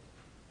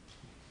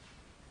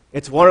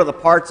 It's one of the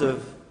parts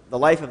of the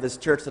life of this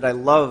church that I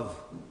love,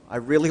 I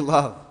really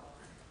love,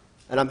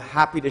 and I'm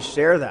happy to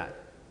share that.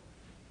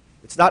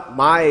 It's not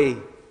my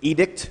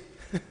edict.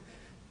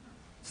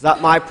 It's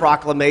not my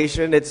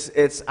proclamation.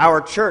 It's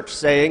our church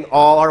saying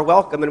all are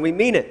welcome, and we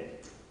mean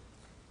it.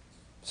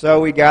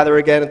 So we gather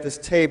again at this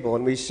table,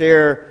 and we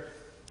share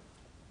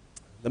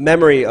the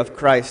memory of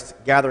Christ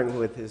gathering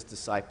with his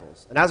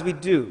disciples. And as we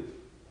do,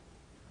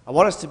 I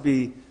want us to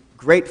be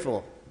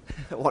grateful.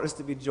 I want us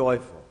to be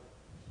joyful.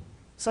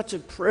 Such a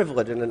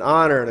privilege and an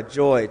honor and a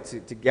joy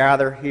to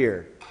gather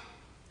here,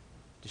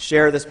 to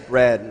share this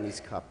bread and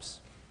these cups.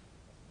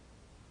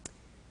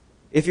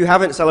 If you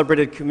haven't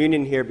celebrated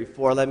communion here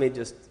before, let me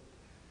just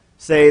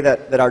say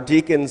that our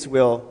deacons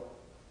will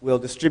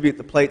distribute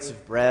the plates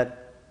of bread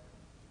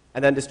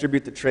and then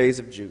distribute the trays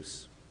of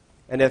juice.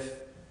 And if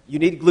you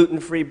need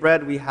gluten-free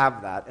bread, we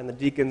have that, and the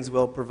deacons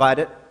will provide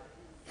it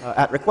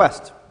at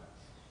request.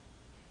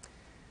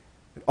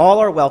 All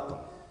are welcome.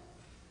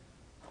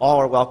 All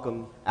are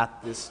welcome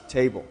at this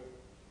table.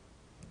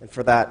 And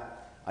for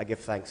that, I give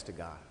thanks to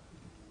God.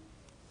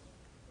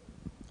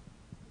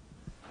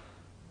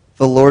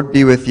 The Lord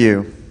be with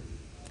you.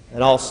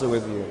 And also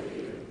with you.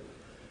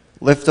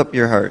 Lift up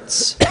your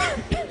hearts.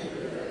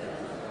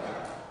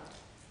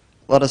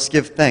 Let us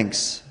give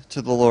thanks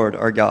to the Lord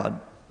our God.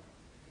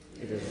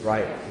 It is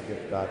right to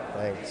give God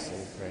thanks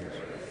and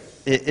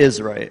praise. It is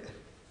right,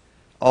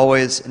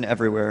 always and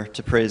everywhere,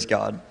 to praise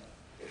God.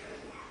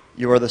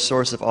 You are the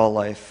source of all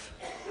life.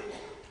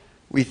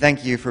 We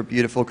thank you for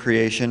beautiful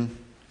creation.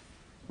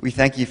 We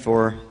thank you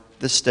for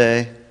this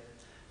day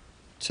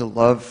to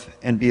love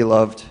and be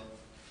loved.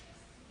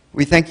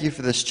 We thank you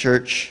for this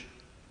church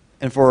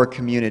and for our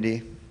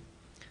community.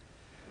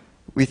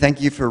 We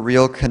thank you for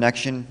real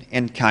connection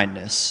and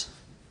kindness.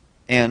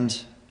 And,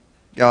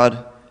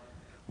 God,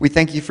 we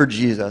thank you for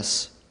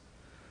Jesus,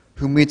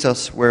 who meets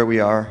us where we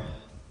are,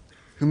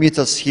 who meets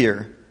us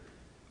here,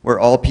 where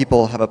all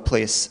people have a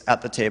place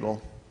at the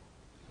table.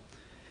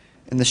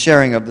 In the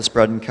sharing of this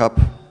bread and cup,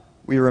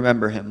 we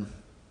remember him.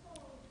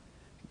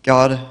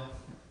 God,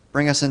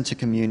 bring us into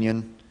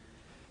communion.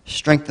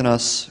 Strengthen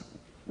us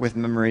with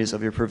memories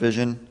of your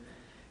provision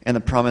and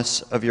the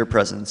promise of your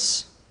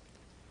presence.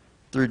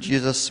 Through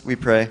Jesus we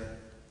pray.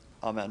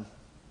 Amen.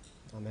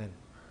 Amen.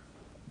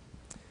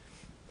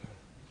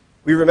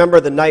 We remember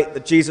the night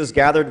that Jesus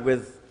gathered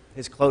with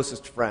his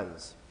closest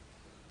friends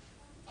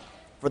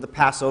for the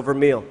Passover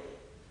meal.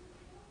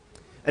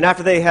 And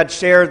after they had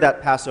shared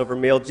that Passover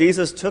meal,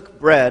 Jesus took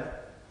bread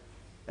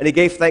and he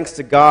gave thanks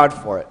to God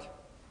for it.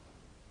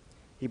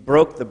 He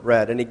broke the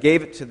bread and he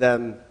gave it to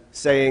them,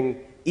 saying,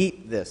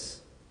 "Eat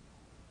this.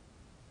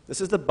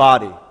 This is the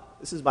body.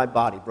 This is my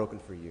body broken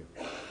for you."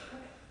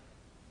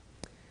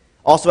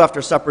 Also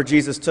after supper,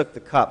 Jesus took the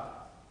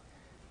cup,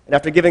 and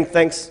after giving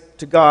thanks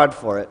to God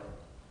for it,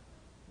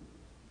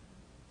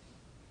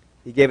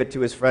 he gave it to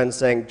his friends,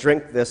 saying,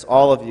 "Drink this,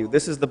 all of you.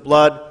 This is the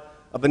blood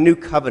of a new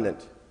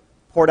covenant,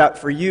 poured out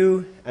for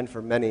you and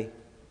for many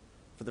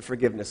for the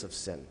forgiveness of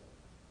sin.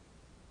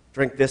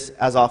 Drink this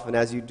as often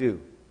as you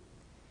do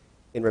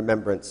in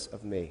remembrance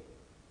of me."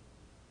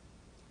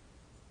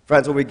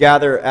 Friends, when we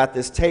gather at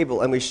this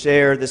table and we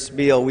share this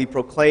meal, we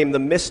proclaim the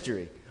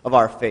mystery of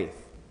our faith,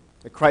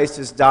 that Christ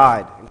has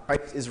died, and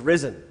Christ is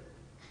risen,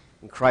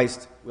 and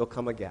Christ will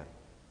come again.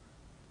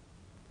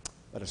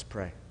 Let us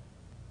pray.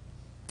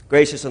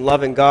 Gracious and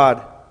loving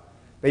God,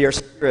 may your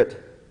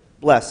Spirit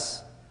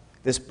bless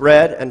this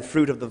bread and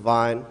fruit of the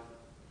vine.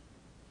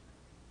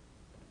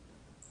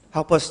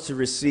 Help us to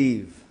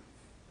receive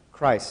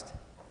Christ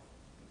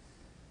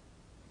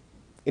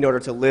in order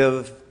to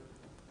live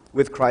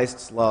with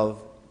Christ's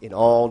love in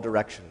all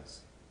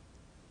directions.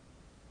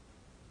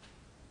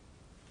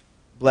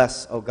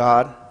 Bless, O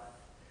God,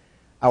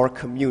 our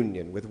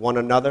communion with one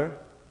another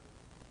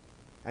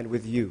and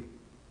with you.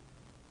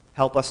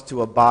 Help us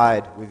to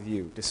abide with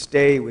you, to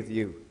stay with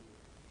you,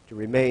 to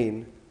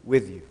remain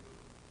with you.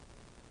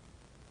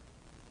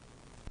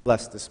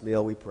 Bless this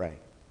meal, we pray.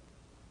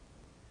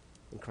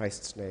 In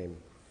Christ's name,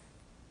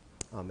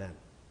 amen.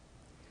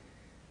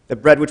 The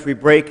bread which we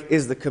break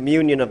is the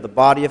communion of the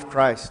body of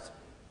Christ.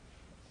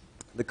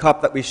 The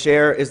cup that we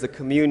share is the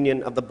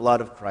communion of the blood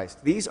of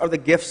Christ. These are the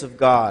gifts of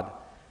God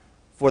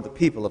for the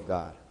people of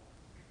God.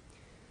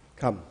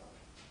 Come,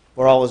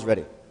 for all is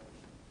ready.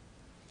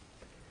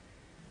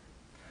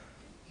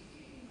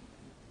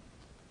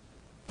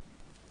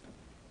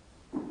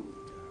 Thanks,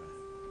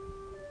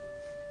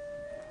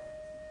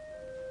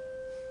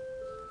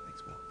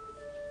 Bill.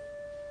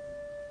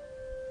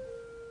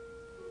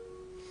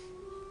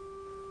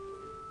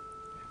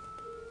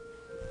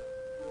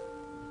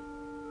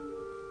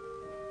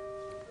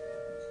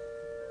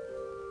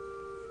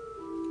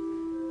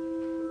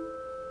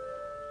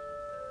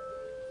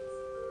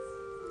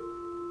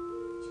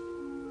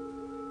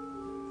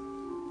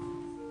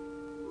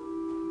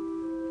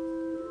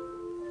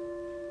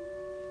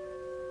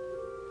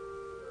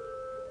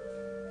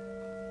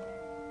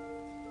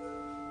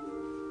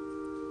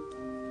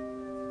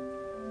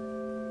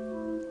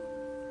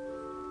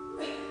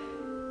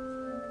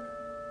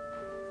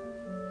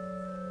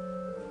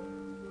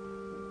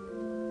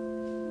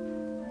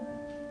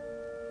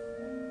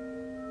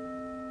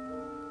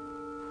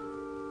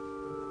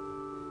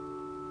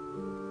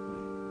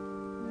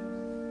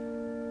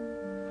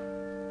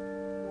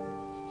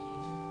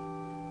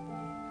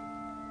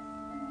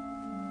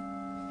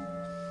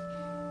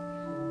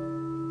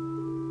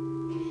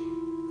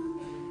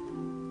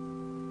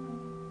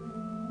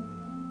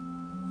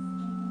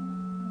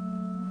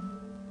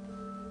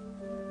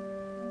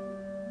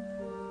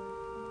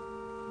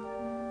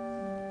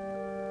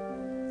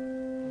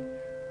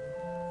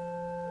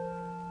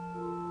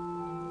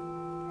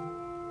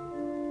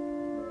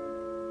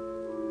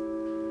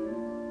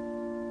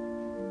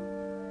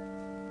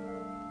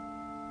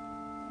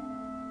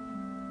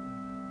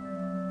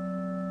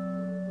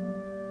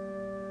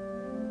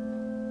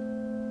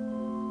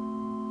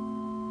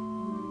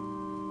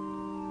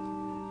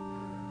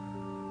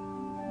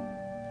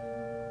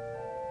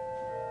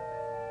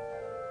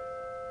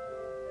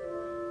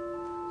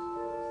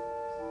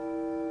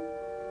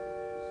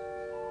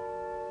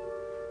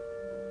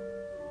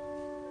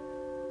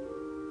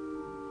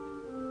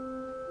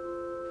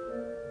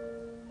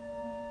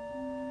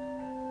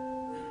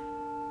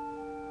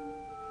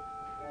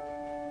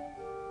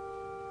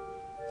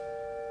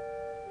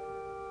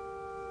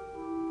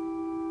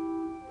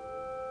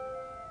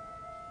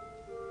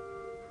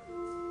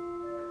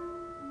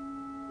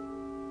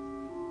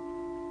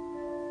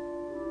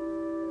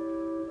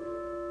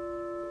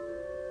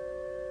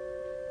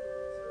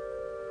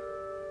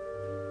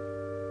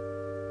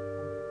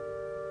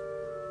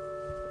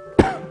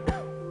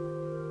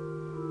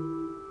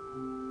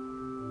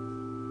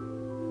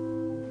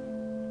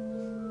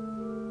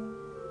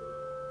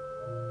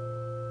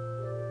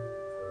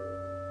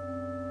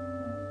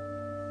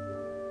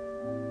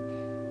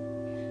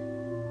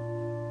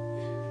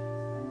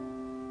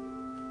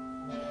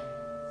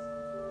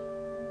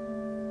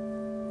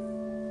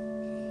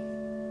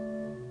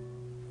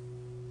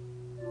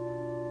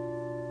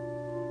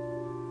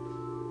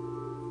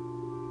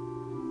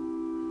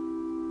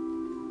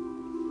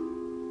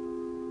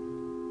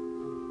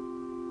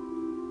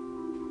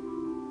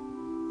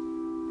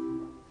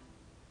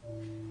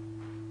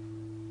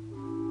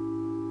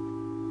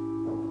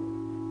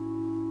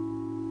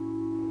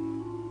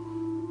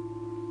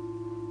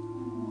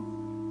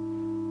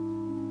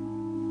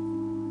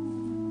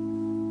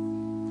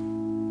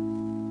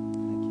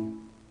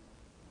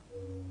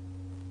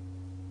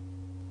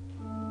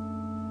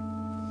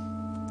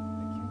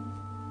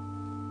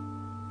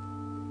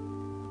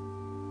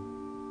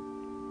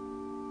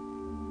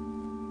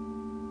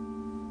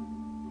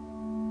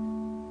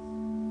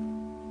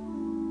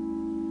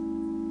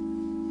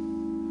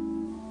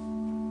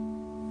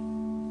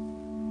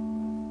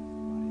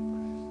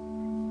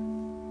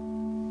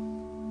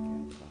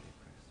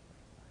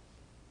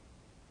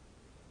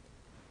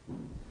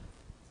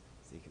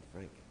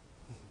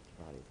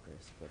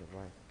 bread of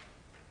life.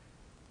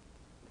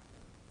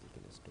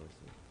 Deaconess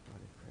Dorothy,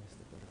 body of Christ,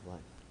 the bread of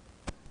life.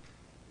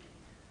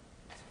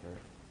 It's her,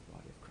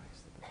 body of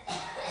Christ, the bread of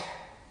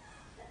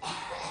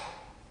life.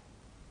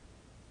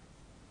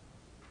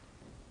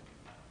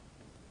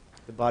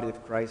 The body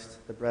of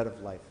Christ, the bread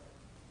of life.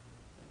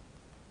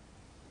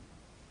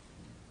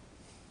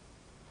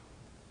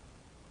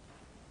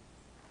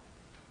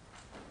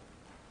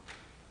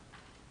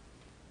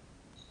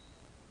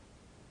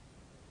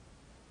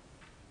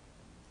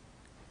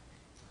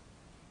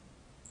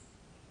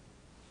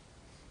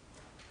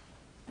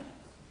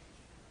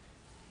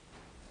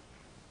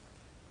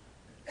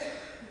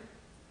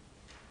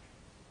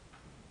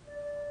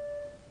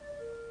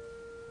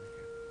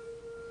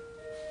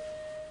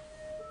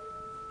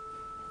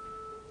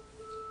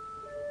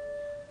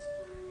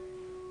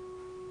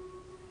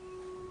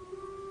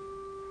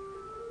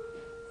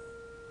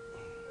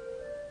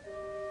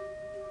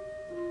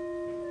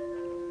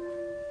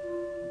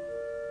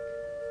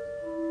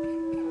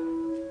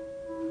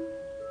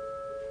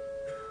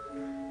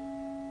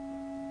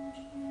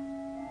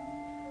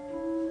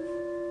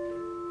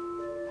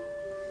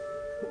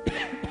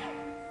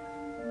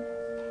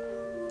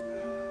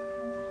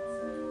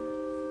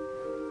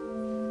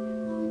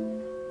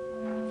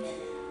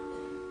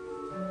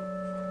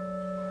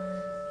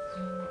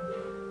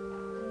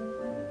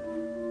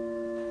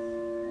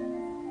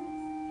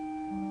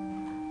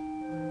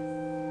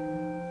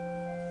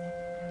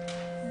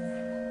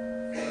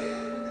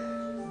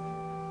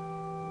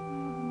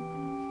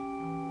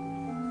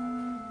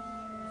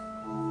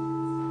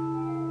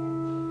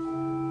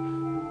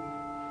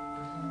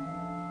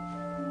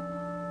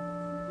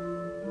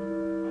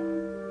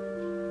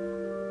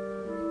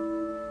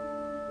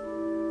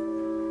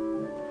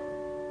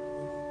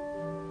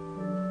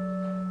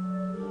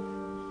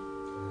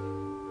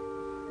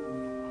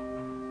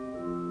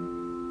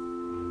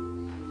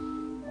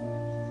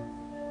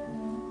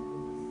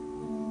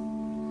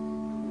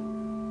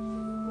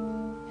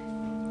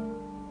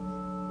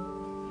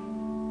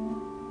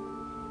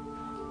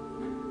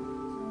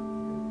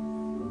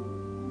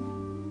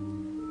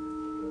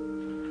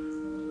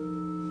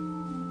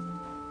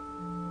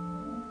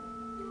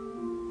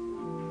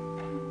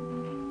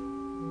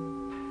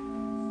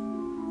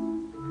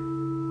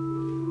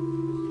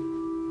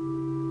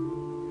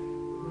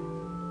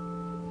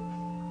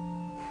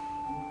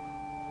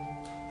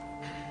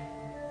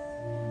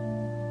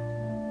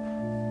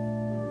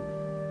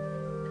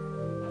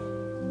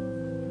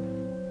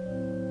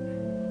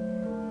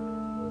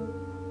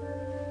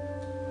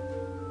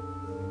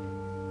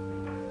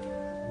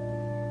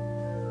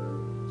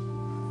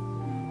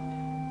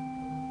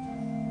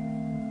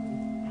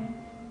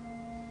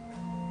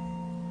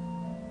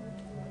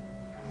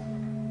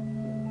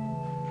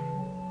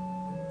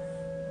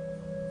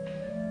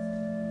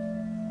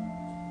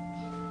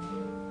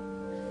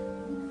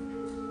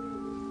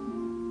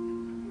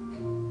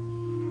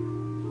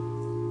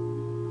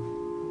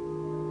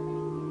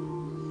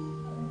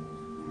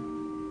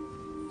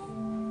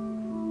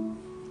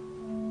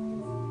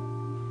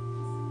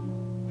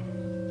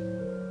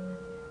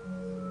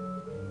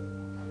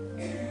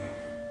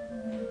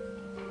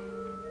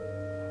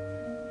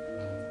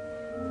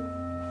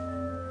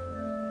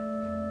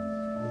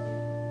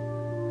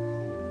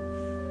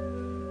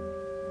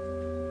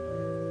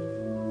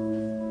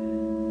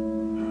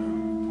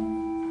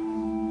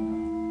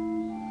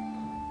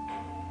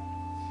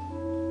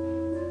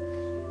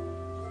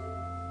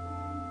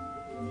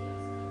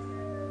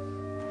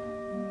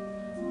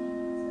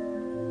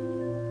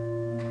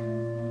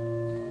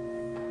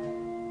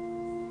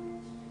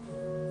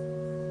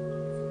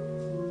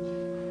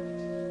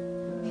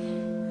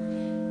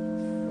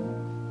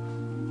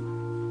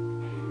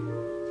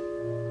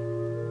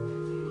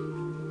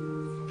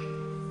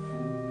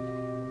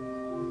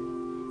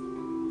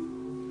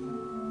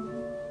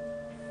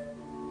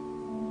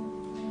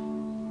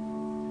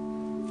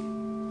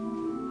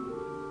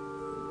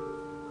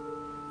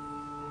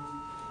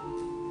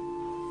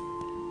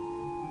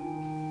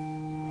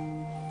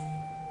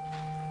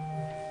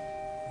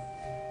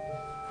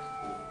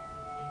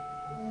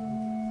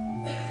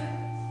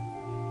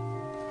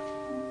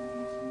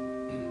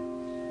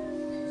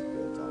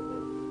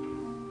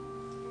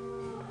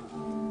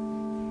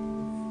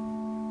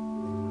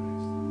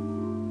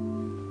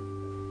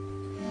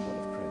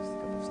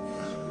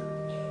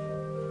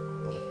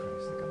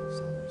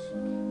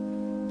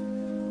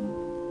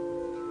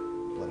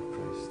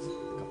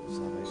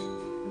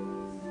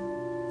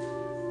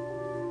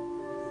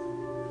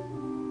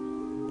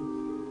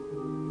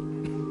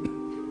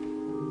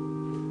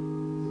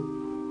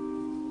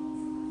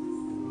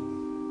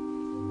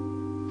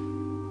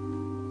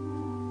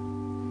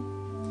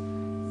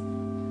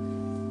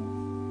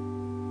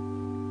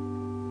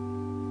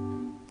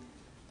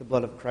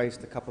 blood of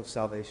Christ, the cup of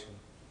salvation.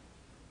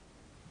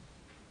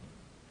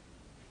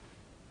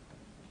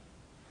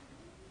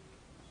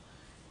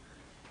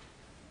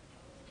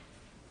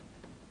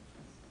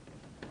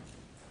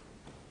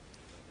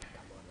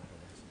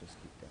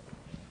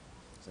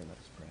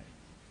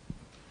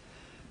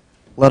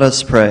 Let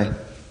us pray.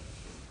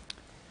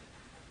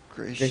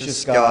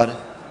 Gracious God,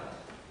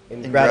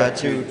 in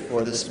gratitude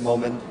for this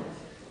moment,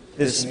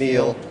 this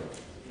meal,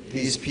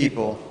 these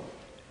people,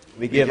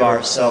 we give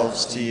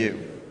ourselves to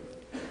you.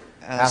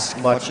 Ask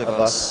much of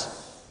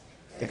us,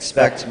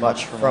 expect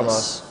much from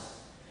us,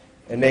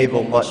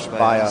 enable much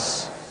by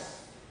us,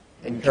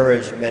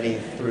 encourage many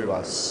through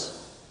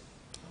us.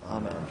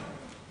 Amen.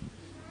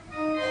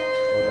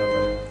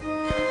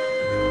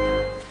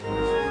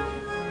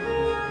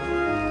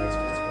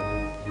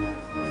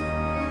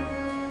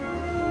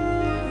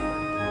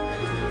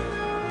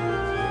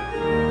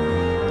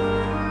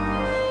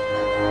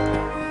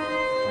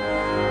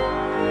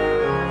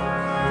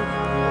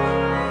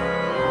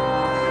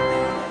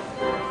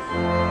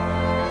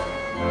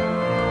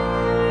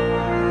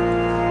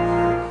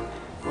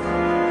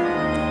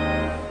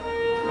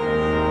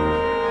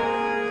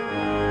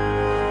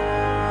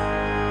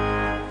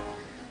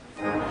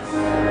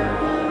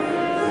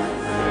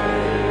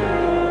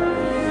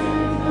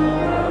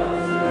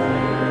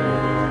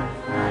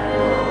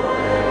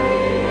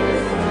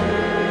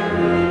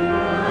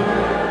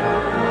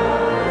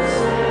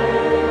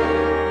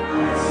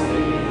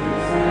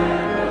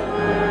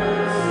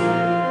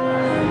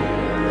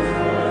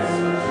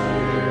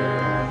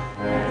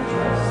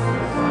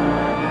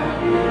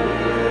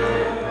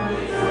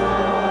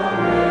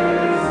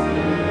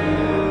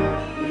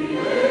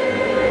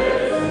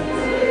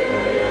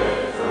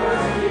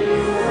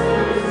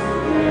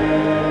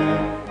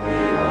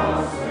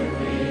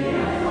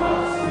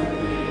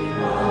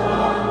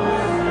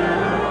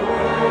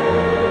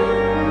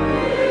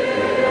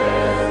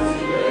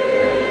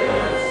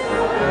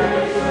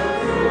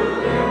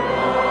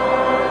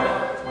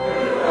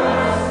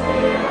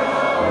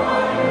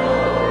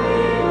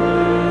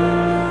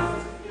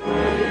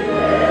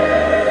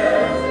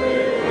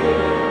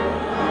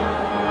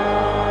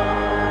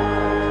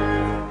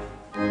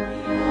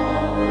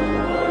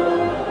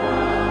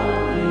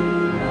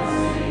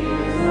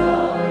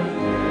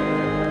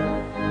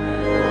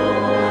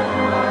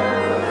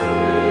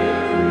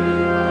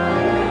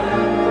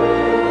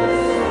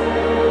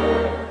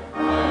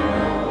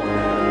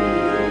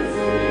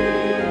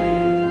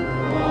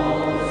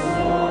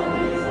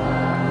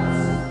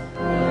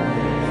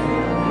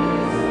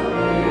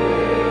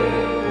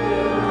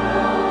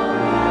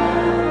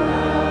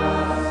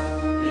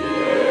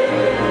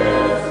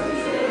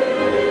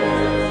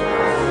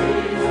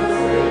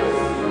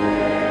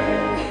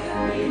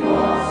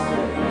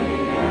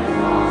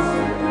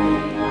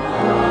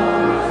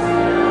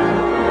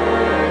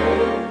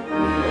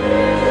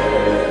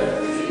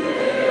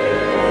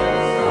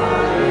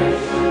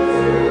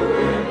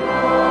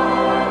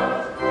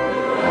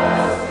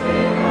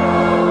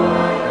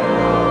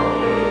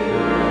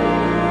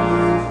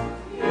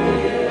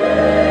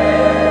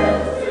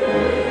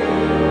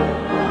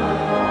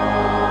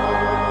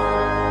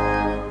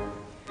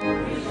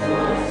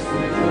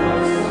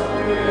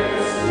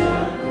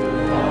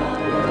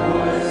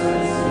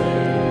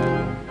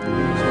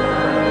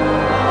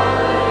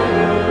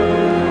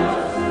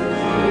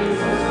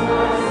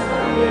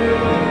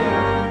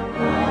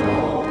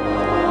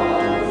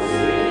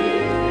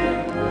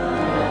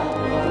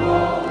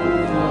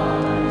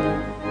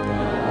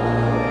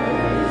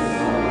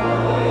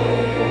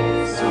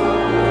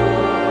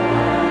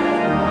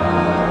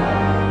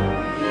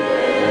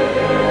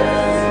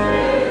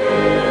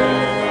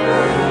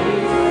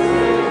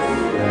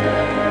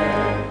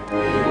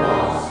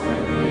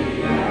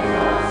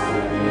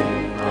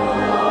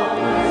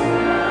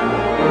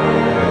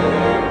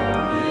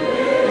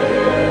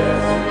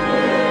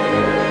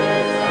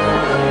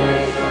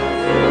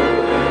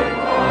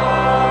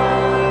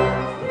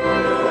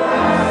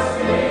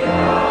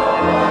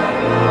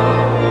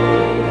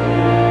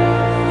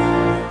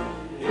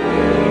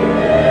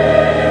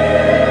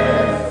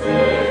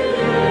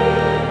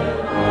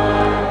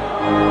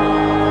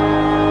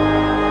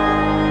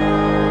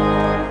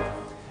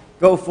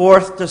 Go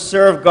forth to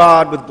serve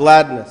God with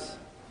gladness.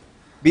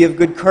 Be of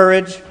good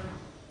courage.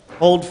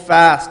 Hold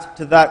fast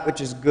to that which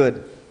is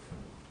good.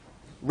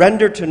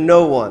 Render to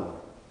no one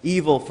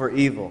evil for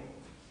evil.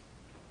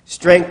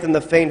 Strengthen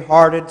the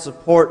faint-hearted,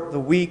 support the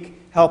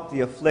weak, help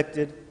the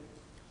afflicted.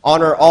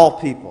 Honor all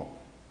people.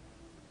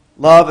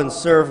 Love and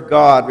serve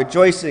God,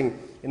 rejoicing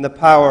in the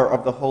power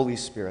of the Holy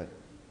Spirit.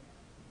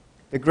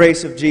 The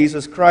grace of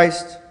Jesus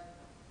Christ,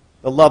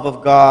 the love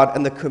of God,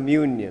 and the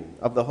communion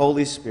of the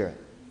Holy Spirit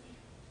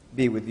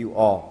be with you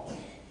all.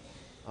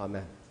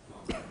 Amen.